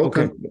 they're all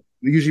okay.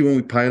 Usually when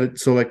we pilot,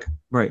 so like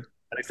right,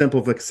 an example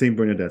of like St.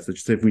 Bernadette's,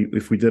 let's say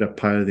if we did a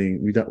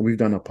piloting, we've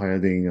done a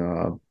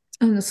piloting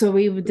so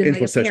we did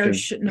like a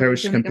parish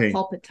campaign, like a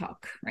pulpit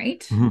talk,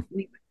 right?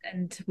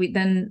 Mm-hmm. We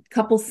then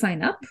couples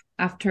sign up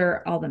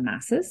after all the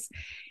masses,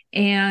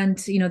 and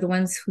the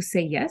ones who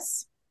say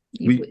yes,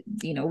 we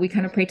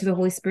kind of pray to the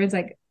Holy Spirit. It's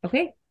like,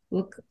 okay,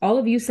 look, all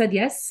of you said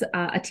yes.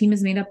 A team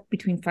is made up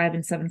between 5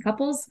 and 7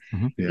 couples.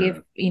 Mm-hmm. Yeah.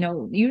 If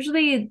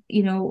usually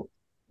the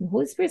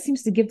Holy Spirit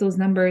seems to give those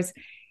numbers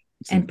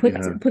and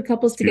put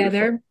couples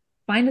together.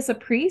 Find us a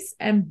priest,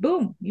 and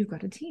boom, you've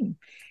got a team.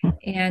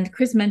 And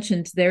Chris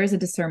mentioned there is a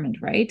discernment,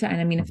 right? And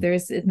I mean, if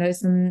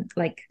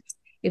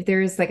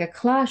there's like a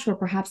clash or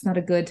perhaps not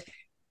a good,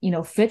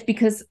 fit,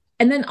 because,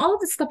 and then all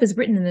of this stuff is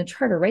written in the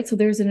charter, right? So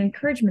there's an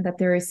encouragement that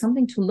there is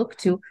something to look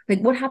to,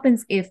 like what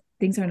happens if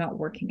things are not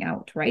working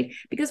out, right?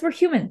 Because we're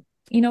human.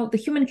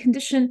 The human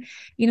condition,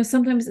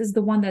 sometimes is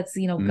the one that's,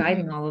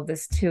 guiding all of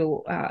this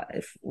too,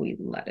 if we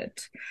let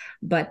it.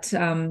 But,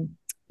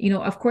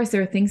 of course,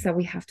 there are things that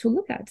we have to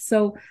look at.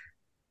 So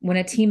when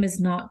a team is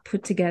not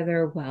put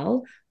together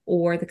well,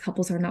 or the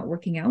couples are not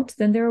working out,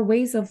 then there are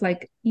ways of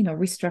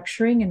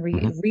restructuring and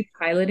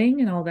repiloting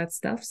and all that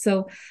stuff.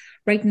 So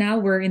right now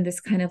we're in this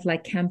kind of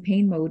like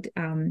campaign mode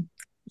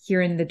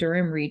here in the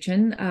Durham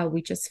region.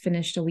 We just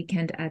finished a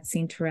weekend at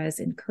St. Therese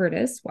in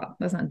Curtis. Well,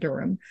 that's not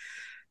Durham,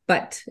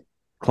 but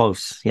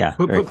close. Yeah.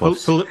 Very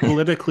close.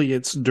 Politically,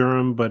 it's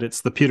Durham, but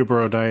it's the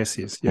Peterborough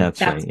Diocese. Yeah.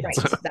 That's right.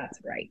 That's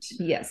right.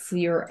 Yes,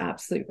 you're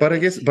absolutely right. But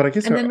I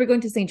guess and then we're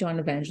going to St. John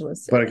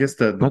Evangelist. But I guess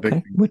the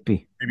big, would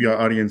be maybe our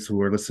audience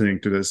who are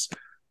listening to this,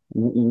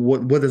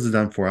 what has it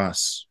done for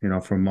us,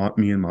 for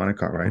me and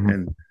Monica, right? Mm-hmm.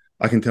 And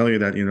I can tell you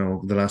that,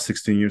 the last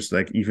 16 years,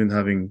 like even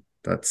having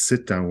that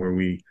sit down where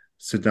we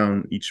sit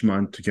down each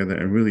month together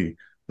and really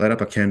light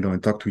up a candle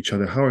and talk to each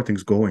other. How are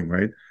things going,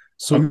 right?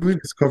 So I'm really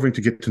discovering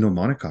to get to know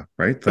Monica,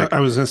 right? Like, I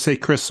was going to say,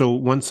 Chris, so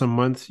once a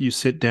month you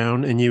sit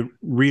down and you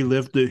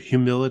relive the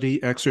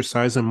humility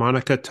exercise, and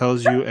Monica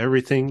tells you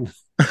everything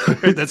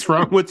that's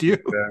wrong with you.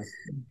 Yeah.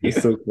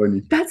 It's so funny.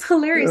 That's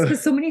hilarious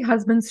because so many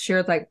husbands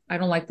shared, like, I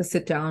don't like to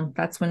sit down.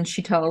 That's when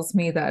she tells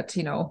me that,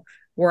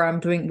 where I'm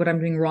doing what I'm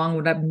doing wrong,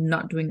 what I'm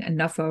not doing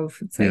enough of.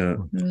 It's like,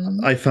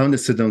 I found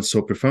this sit down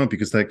so profound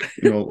because, like,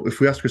 if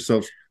we ask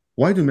ourselves,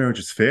 why do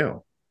marriages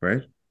fail,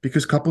 right?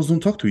 Because couples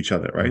don't talk to each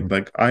other, right? Mm-hmm.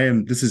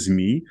 Like this is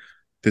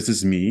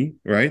me,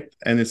 right?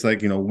 And it's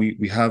like,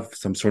 we have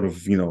some sort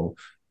of,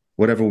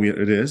 whatever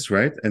it is,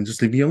 right? And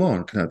just leave me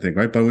alone kind of thing,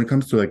 right? But when it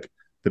comes to like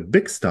the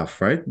big stuff,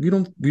 right? We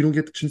don't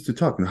get the chance to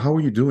talk. And how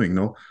are you doing?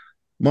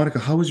 Monica,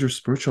 how is your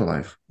spiritual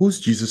life? Who's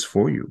Jesus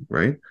for you,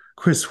 right?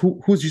 Chris,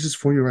 who's Jesus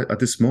for you right at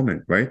this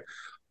moment, right?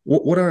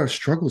 What are our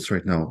struggles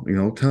right now?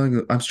 Telling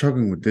you, I'm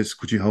struggling with this.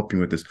 Could you help me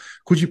with this?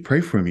 Could you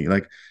pray for me?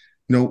 Like,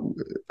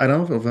 I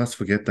don't know if us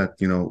forget that,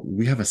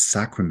 we have a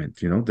sacrament,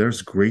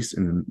 there's grace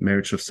in the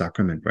marriage of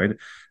sacrament, right?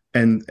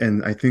 And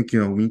I think,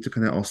 we need to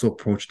kind of also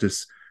approach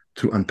this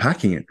to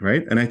unpacking it,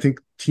 right? And I think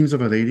Teams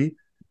of Our Lady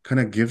kind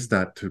of gives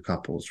that to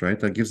couples, right?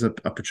 That gives an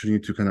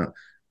opportunity to kind of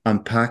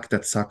unpack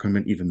that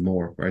sacrament even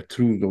more, right,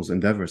 through those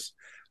endeavors.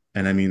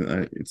 And I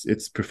mean,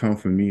 it's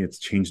profound for me. It's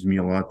changed me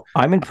a lot.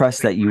 I'm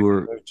impressed that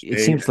it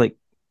seems like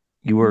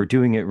you were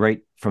doing it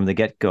right from the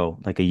get-go,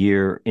 like a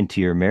year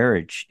into your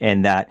marriage.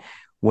 And that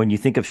when you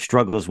think of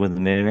struggles with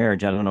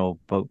marriage, I don't know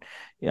about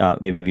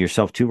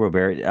yourself too,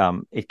 Robert,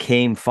 it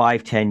came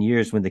 5-10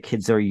 years when the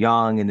kids are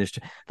young, and there's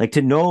like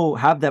to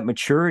have that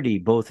maturity,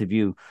 both of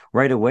you,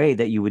 right away,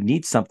 that you would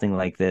need something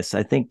like this.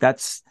 I think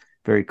that's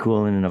very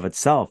cool in and of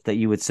itself, that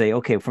you would say,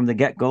 okay, from the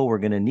get-go, we're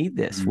going to need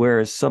this. Mm-hmm.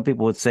 Whereas some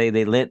people would say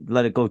they let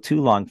it go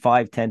too long,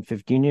 5, 10,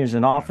 15 years,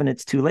 and often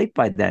it's too late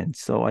by then.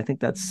 So I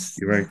think you're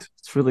right.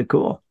 It's really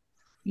cool.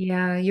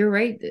 Yeah, you're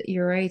right.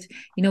 You're right.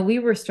 You know, we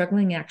were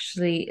struggling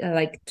actually,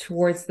 like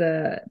towards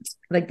our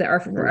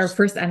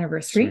first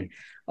anniversary. Sorry.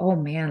 Oh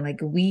man,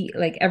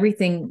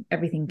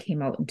 everything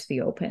came out into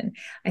the open.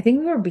 I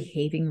think we were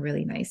behaving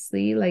really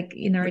nicely, like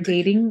in our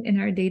dating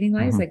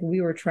lives. Mm-hmm. Like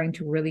we were trying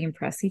to really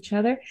impress each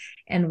other,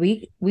 and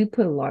we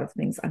put a lot of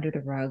things under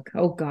the rug.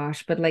 Oh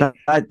gosh, but like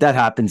that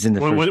happens in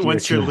the first year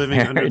once you're living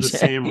under the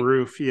same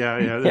roof. Yeah,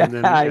 and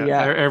then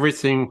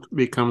everything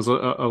becomes a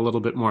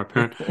little bit more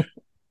apparent.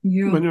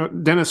 Yeah.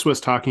 When Dennis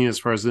was talking as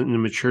far as the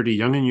maturity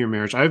young in your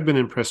marriage, I've been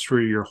impressed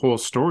through your whole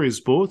stories,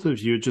 both of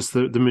you, just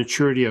the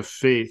maturity of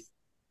faith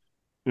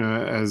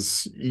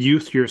as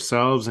youth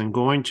yourselves and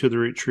going to the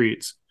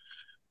retreats,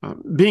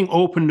 being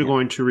open to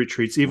going to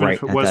retreats, even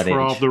if it was for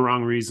all the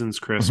wrong reasons,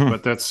 Chris.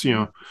 But that's,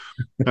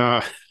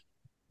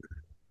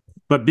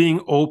 but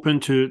being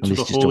open to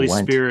the Holy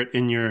Spirit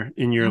in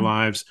your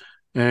lives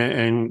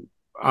and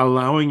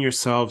allowing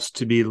yourselves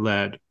to be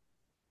led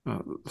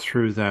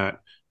through that.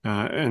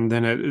 And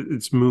then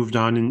it's moved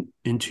on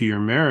into your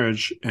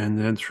marriage, and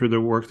then through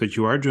the work that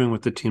you are doing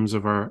with the teams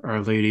of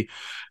Our Lady.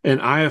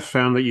 And I have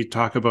found that you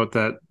talk about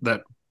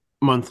that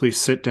monthly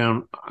sit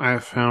down. I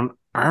have found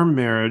our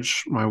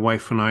marriage, my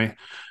wife and I,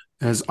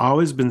 has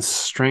always been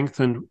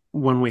strengthened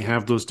when we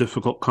have those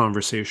difficult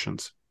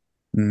conversations.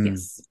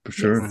 Yes, for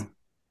sure.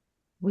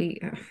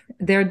 Yes.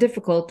 They're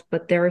difficult,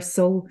 but then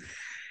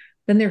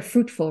they're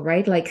fruitful,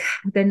 right? Like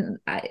then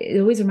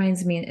it always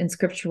reminds me in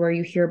scripture where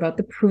you hear about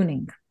the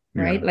pruning.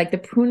 Right. Yeah. Like the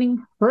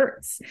pruning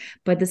hurts,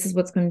 but this is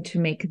what's going to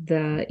make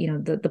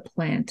the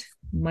plant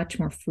much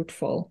more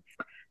fruitful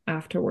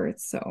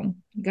afterwards. So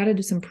you got to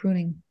do some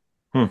pruning.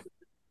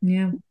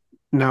 Yeah.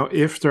 Now,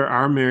 if there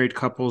are married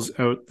couples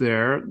out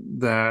there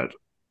that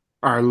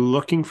are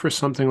looking for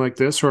something like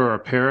this, or a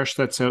parish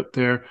that's out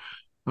there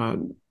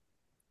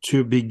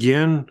to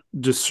begin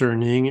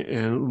discerning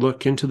and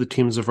look into the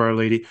teams of Our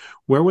Lady,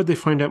 where would they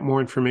find out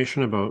more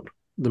information about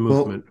the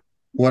movement? Well,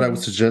 what I would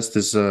suggest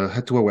is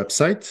head to our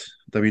website,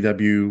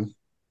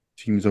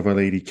 Teams of Our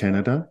Lady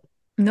Canada.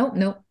 No,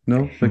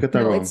 I got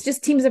that wrong. It's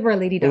just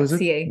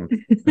teamsofourlady.ca.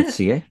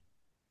 .ca?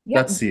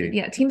 Yeah, .ca.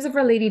 Yeah,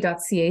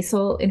 teamsofourlady.ca.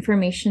 So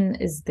information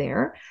is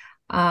there.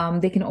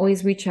 They can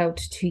always reach out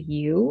to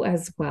you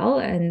as well,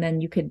 and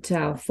then you could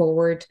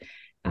forward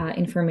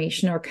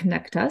information or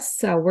connect us.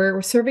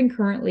 We're serving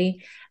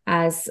currently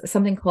as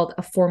something called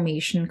a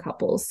formation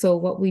couple. So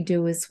what we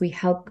do is we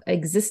help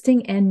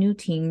existing and new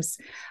teams,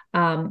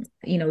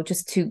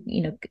 just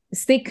to,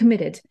 stay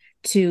committed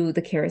to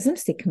the charism,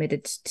 stay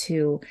committed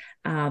to,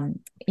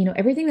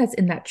 everything that's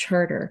in that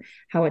charter,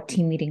 how a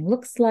team meeting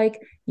looks like,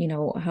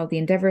 how the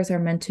endeavors are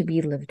meant to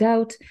be lived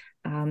out,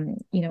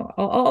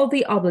 all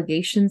the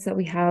obligations that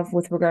we have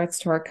with regards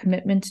to our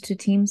commitment to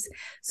teams.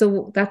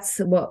 So that's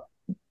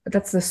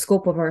the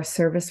scope of our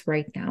service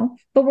right now.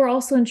 But we're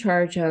also in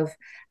charge of,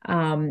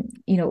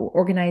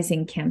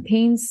 organizing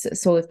campaigns.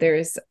 So if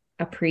there's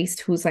a priest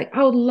who's like,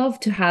 I would love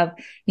to have,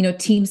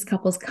 teams,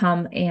 couples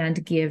come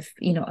and give,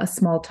 a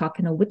small talk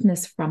and a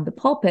witness from the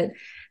pulpit,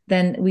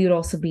 then we would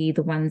also be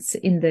the ones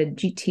in the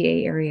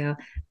GTA area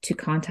to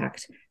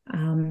contact.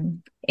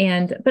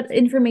 But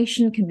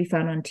information can be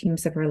found on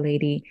Teams of Our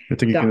Lady. I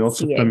think you can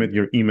also submit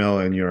your email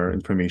and your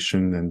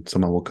information, and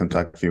someone will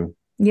contact you.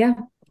 Yeah.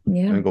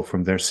 And go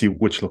from there, see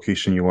which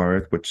location you are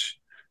at, which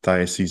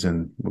diocese,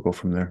 and we'll go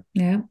from there.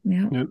 Yeah.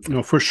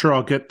 No, for sure.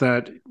 I'll get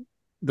that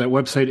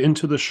website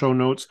into the show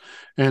notes,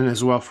 and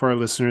as well for our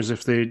listeners,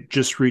 if they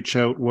just reach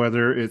out,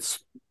 whether it's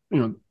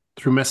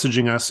through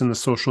messaging us in the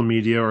social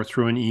media or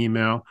through an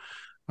email,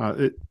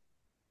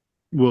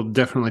 we'll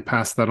definitely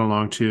pass that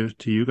along to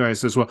you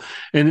guys as well.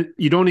 And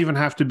you don't even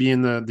have to be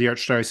in the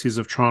Archdiocese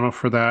of Toronto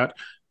for that.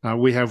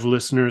 We have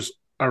listeners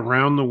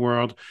around the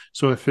world.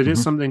 So if it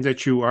is something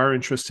that you are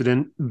interested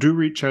in, do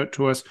reach out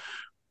to us.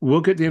 We'll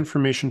get the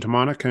information to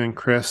Monica and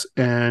Chris.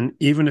 And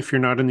even if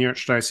you're not in the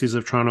Archdiocese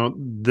of Toronto,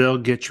 they'll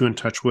get you in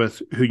touch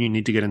with who you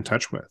need to get in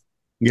touch with.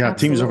 Yeah,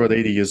 absolutely. Teams of Our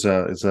Lady is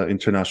an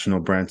international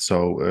brand.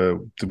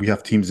 So we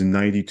have teams in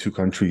 92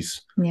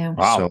 countries. Yeah.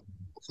 Wow. So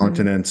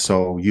continents,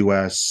 so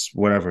US,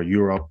 whatever,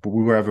 Europe,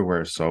 we're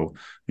everywhere. So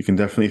you can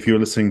definitely, if you're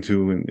listening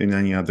to in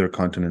any other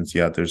continents,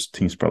 there's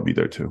teams probably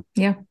there too.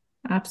 Yeah.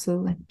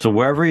 Absolutely. So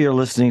wherever you're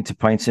listening to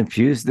Pints and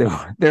Pews,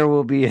 there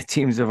will be a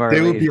Teams of Our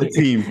Lady. There will be a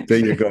team. There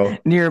you go.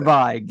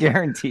 Nearby,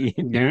 guaranteed.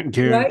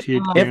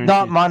 Guaranteed. If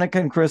not, Monica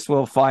and Chris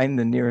will find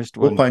the nearest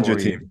one. We'll find your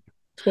team.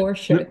 For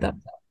sure.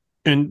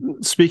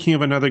 And speaking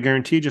of another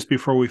guarantee, just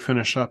before we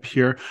finish up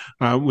here,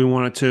 we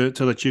wanted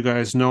to let you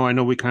guys know, I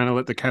know we kind of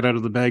let the cat out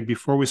of the bag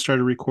before we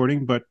started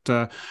recording, but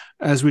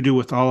as we do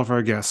with all of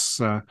our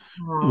guests,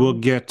 we'll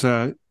get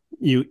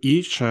you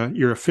each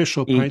your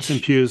official Pints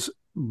and Pews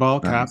ball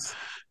cap.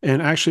 And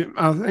actually,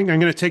 I think I'm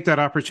going to take that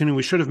opportunity.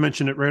 We should have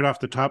mentioned it right off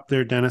the top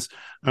there, Dennis.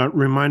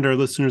 Remind our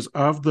listeners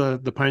of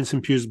the Pints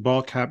and Pews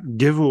ball cap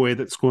giveaway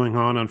that's going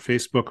on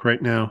Facebook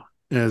right now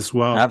as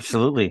well.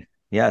 Absolutely.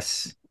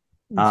 Yes.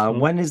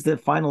 When is the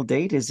final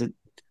date? Is it?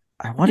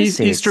 I want to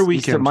say Easter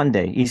weekend. Easter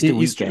Monday.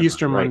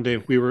 Easter Monday.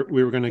 We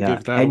were going to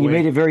give that. And away. You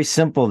made it very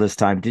simple this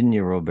time, didn't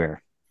you,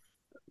 Robert?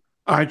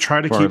 I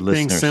try to keep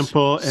things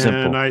simple,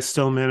 and I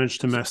still manage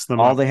to mess them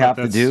up. All they have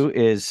to do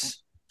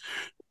is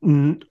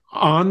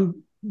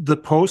on the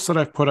post that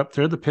I've put up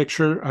there, the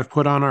picture I've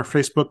put on our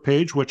Facebook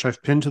page, which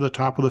I've pinned to the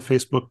top of the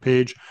Facebook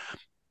page.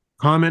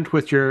 Comment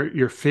with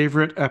your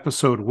favorite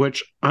episode,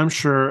 which I'm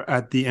sure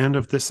at the end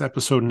of this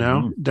episode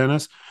now,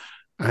 Dennis,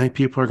 I think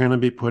people are going to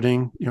be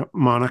putting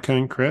Monica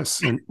and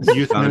Chris and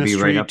Youth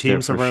Ministry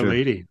Teams of Our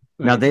Lady.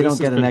 Now they don't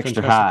get an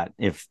extra hat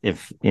if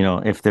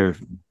their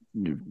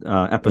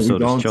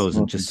episode is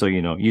chosen. Just so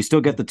you know, you still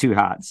get the 2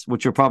 hats,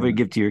 which you'll probably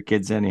give to your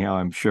kids anyhow,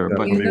 I'm sure.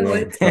 But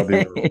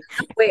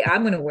wait,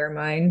 I'm going to wear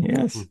mine.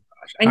 Yes.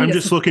 I'm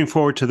just looking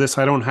forward to this.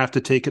 I don't have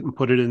to take it and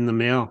put it in the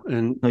mail.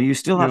 And no, you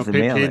still have to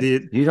mail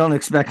it. You don't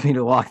expect me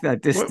to walk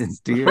that distance,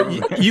 do you?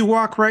 But you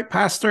walk right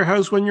past their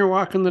house when you're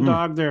walking the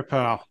dog there,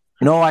 pal.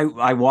 No,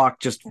 I walk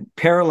just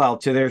parallel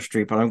to their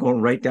street, but I'm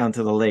going right down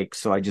to the lake.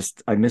 So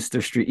I missed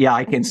their street. Yeah,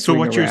 I can. So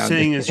what you're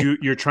saying is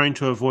you're trying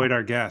to avoid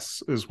our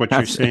guests, is what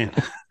you're saying.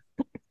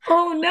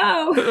 Oh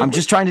no! I'm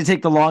just trying to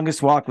take the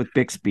longest walk with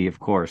Bixby, of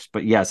course.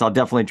 But yes, I'll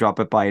definitely drop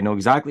it by. I know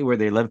exactly where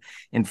they live.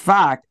 In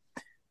fact,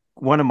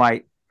 one of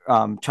my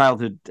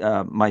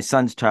my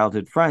son's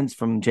childhood friends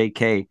from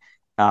JK,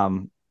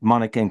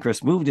 Monica and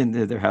Chris moved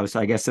into their house.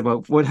 I guess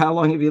how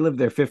long have you lived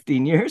there?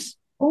 15 years.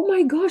 Oh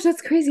my gosh,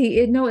 that's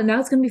crazy. No, and now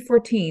it's going to be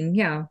 14.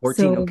 Yeah.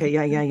 14. Okay.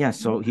 Yeah.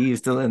 So he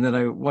used to, and then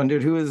I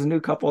wondered who was the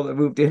new couple that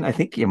moved in. I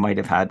think you might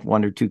have had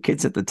 1 or 2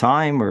 kids at the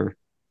time, or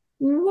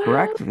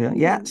correct?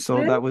 Yeah.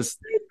 So that was,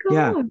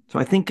 So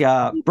I think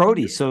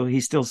Brody, so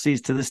he still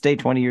sees to this day,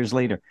 20 years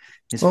later,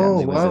 his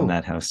family was in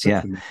that house.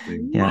 Yeah.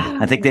 Wow.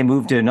 I think they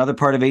moved to another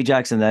part of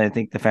Ajax, and then I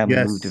think the family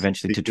moved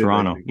eventually to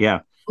Toronto. Yeah.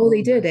 Oh,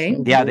 they did, eh?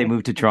 Yeah, they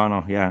moved to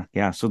Toronto.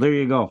 Yeah. So there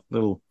you go.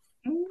 Little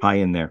high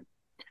in there.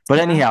 But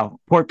anyhow,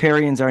 Port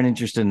Perrians aren't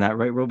interested in that,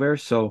 right, Robert?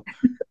 So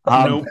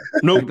no,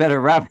 we better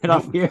wrap it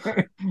up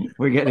here.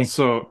 We're getting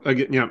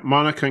again,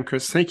 Monica and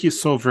Chris, thank you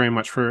so very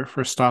much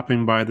for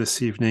stopping by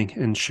this evening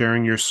and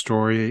sharing your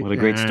story. What a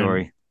great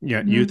story.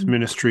 Yeah, youth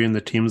ministry and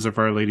the Teams of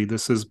Our Lady.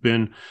 This has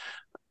been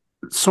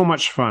so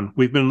much fun.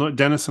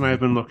 Dennis and I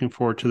have been looking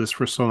forward to this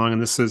for so long,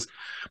 and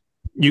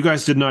you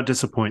guys did not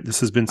disappoint.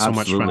 This has been so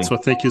much fun. So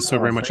thank you so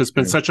very much. It's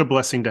been such a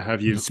blessing to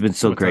have you. It's been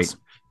so great. Us.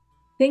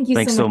 Thank you.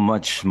 Thanks so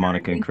much,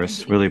 Monica and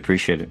Chris. Really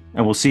appreciate it.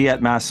 And we'll see you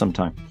at Mass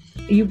sometime.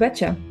 You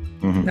betcha.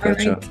 Mm-hmm.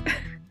 All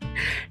right.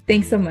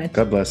 Thanks so much.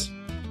 God bless.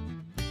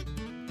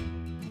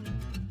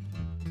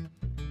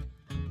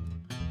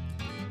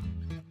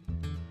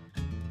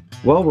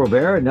 Well,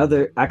 Robert,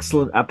 another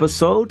excellent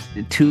episode.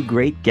 2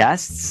 great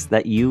guests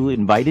that you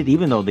invited,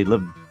 even though they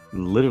live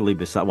literally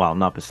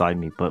not beside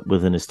me, but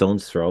within a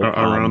stone's throw.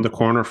 Around the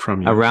corner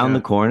from you. Around the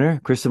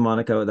corner. Chris and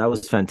Monica, that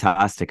was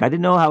fantastic. I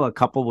didn't know how a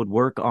couple would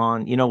work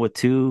on, with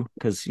 2,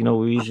 because, we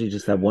usually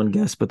just have 1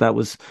 guest, but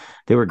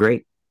they were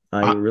great.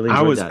 I really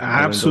enjoyed that.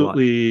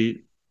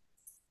 Absolutely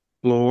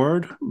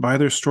floored by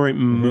their story,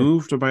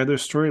 moved by their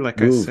story.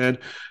 Like I said,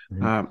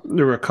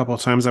 there were a couple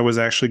of times I was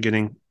actually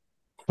getting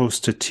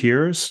close to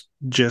tears,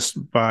 just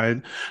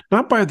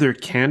not by their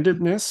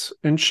candidness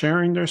in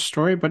sharing their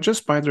story, but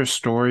just by their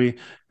story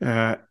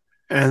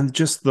and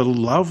just the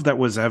love that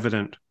was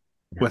evident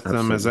with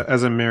them as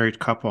a married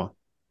couple.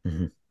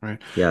 Mm-hmm.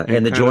 Right. Yeah.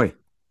 And the joy.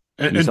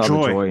 And joy. The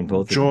joy in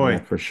both of them. Yeah,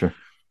 for sure.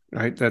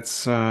 Right.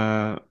 That's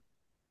I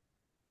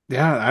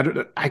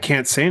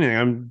can't say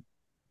anything.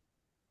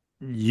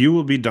 You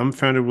will be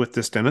dumbfounded with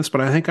this, Dennis,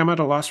 but I think I'm at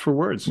a loss for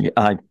words.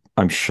 Yeah,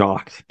 I'm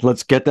shocked.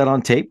 Let's get that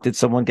on tape. Did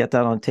someone get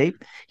that on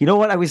tape? You know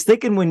what? I was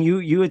thinking when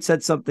you had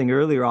said something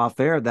earlier off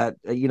air that,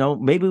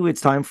 maybe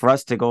it's time for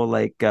us to go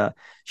like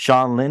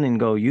Sean Lynn and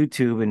go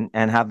YouTube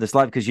and have this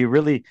live, because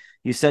you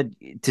said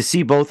to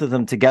see both of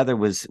them together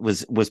was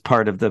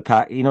part of the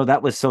pack.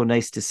 That was so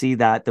nice to see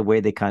that, the way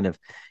they kind of,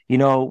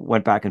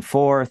 went back and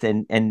forth,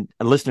 and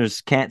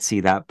listeners can't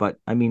see that, but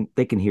I mean,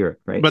 they can hear it,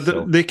 right?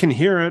 But they can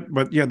hear it,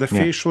 but the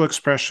facial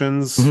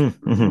expressions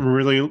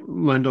really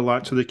lend a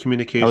lot to the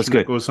communication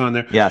that goes on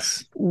there.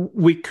 Yes.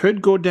 We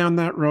could go down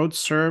that road,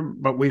 sir,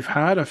 but we've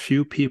had a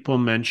few people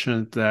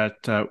mention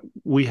that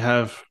we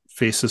have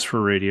faces for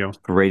radio.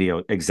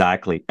 Radio,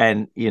 exactly.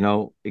 And,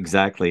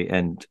 exactly.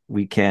 And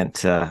we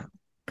can't,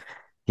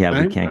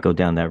 Yeah, we can't go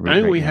down that route.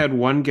 I think we had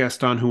one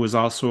guest on who was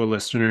also a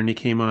listener, and he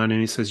came on and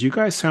he says, "You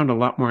guys sound a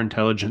lot more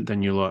intelligent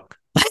than you look."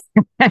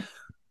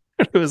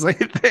 It was like,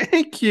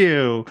 thank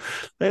you.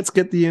 Let's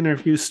get the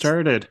interview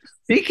started.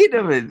 Speaking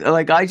of it,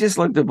 like I just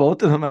looked at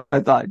both of them and I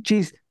thought,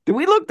 geez, do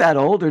we look that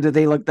old or do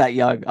they look that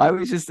young? I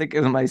was just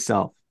thinking to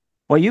myself,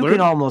 well, you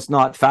can almost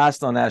not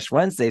fast on Ash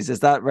Wednesdays.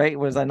 Is that right?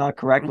 Was I not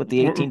correct with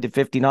the 18 to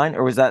 59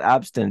 or was that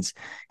abstinence?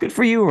 Good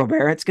for you,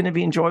 Robert. It's going to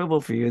be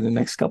enjoyable for you the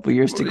next couple of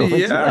years to go.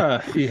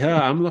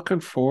 Yeah. I'm looking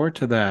forward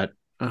to that.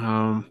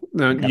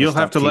 You'll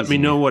have to let me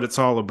know what it's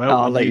all about.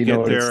 I'll let you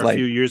know get there a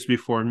few years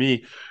before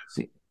me.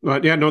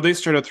 But they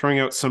started throwing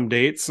out some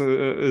dates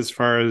as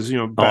far as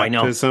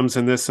baptisms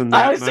and this and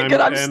that. I was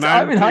thinking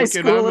I'm in high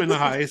school. I'm in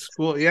high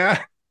school.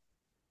 Yeah.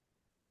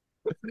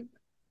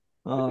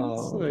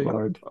 Oh, like,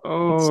 Lord.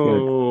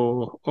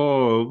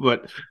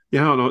 But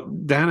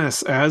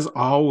Dennis, as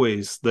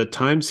always, the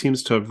time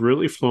seems to have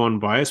really flown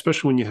by,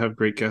 especially when you have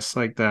great guests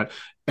like that.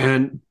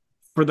 And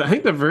for I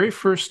think the very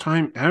first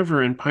time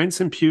ever in Pints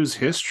and Pews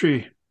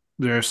history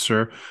there,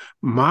 sir,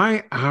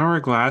 my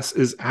hourglass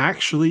is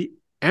actually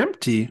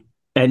empty.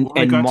 And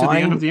I got to the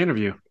end of the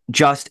interview.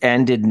 Just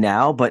ended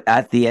now, but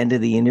at the end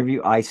of the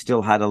interview, I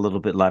still had a little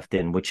bit left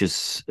in, which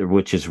is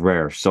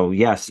rare. So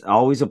yes,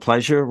 always a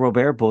pleasure,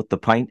 Robert, both the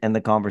pint and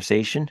the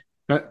conversation.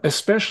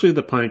 Especially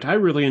the pint. I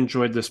really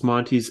enjoyed this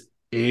Monty's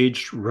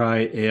aged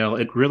rye ale.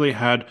 It really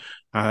had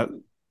a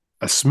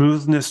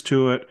smoothness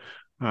to it,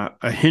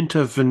 a hint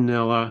of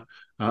vanilla,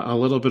 a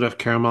little bit of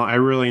caramel. I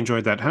really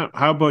enjoyed that.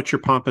 How about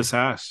your pompous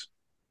ass?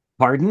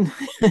 Pardon?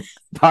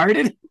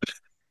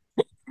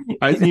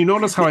 You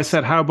notice how I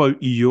said, how about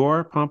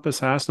your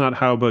pompous ass, not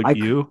how about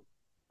you?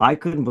 I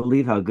couldn't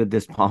believe how good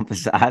this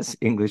pompous ass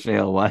English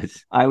ale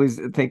was. I was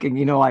thinking,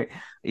 you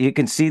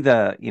can see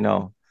the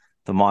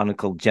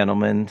monocle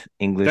gentleman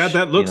English.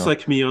 That looks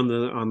like me on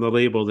the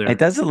label there. It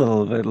does a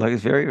little bit, like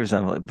it's very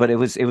resembling, but it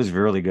was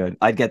really good.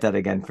 I'd get that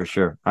again for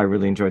sure. I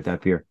really enjoyed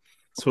that beer.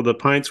 So the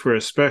pints were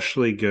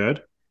especially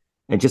good.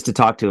 And just to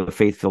talk to a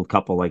faith-filled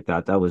couple like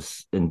that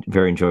was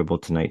very enjoyable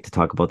tonight to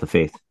talk about the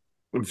faith.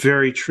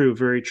 Very true,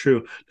 very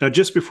true. Now,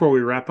 just before we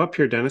wrap up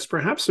here, Dennis,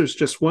 perhaps there's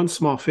just one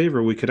small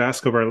favor we could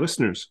ask of our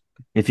listeners.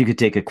 If you could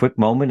take a quick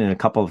moment and a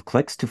couple of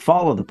clicks to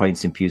follow the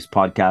Pints and Pews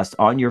podcast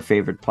on your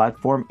favorite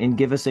platform and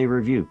give us a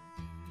review.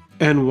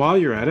 And while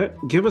you're at it,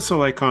 give us a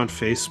like on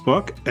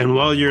Facebook. And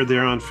while you're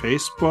there on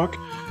Facebook,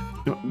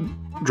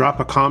 drop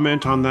a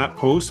comment on that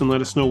post and let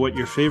us know what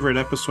your favorite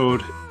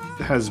episode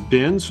has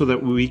been so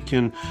that we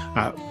can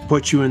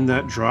put you in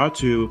that draw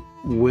to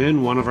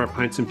win one of our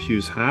Pints and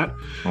Pews hat.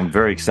 I'm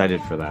very excited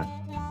for that.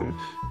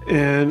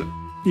 And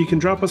you can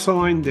drop us a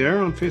line there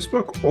on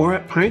Facebook or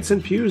at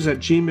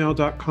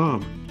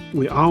pintsandpews@gmail.com.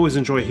 We always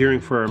enjoy hearing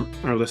from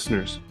our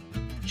listeners.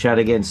 Chat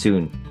again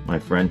soon, my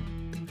friend.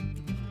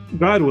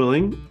 God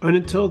willing, and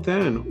until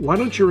then, why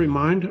don't you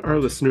remind our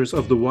listeners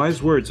of the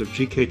wise words of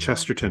G.K.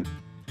 Chesterton?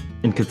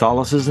 In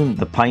Catholicism,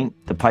 the pint,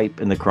 the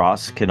pipe, and the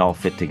cross can all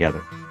fit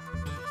together.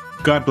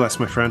 God bless,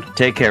 my friend.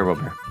 Take care,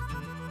 Robert.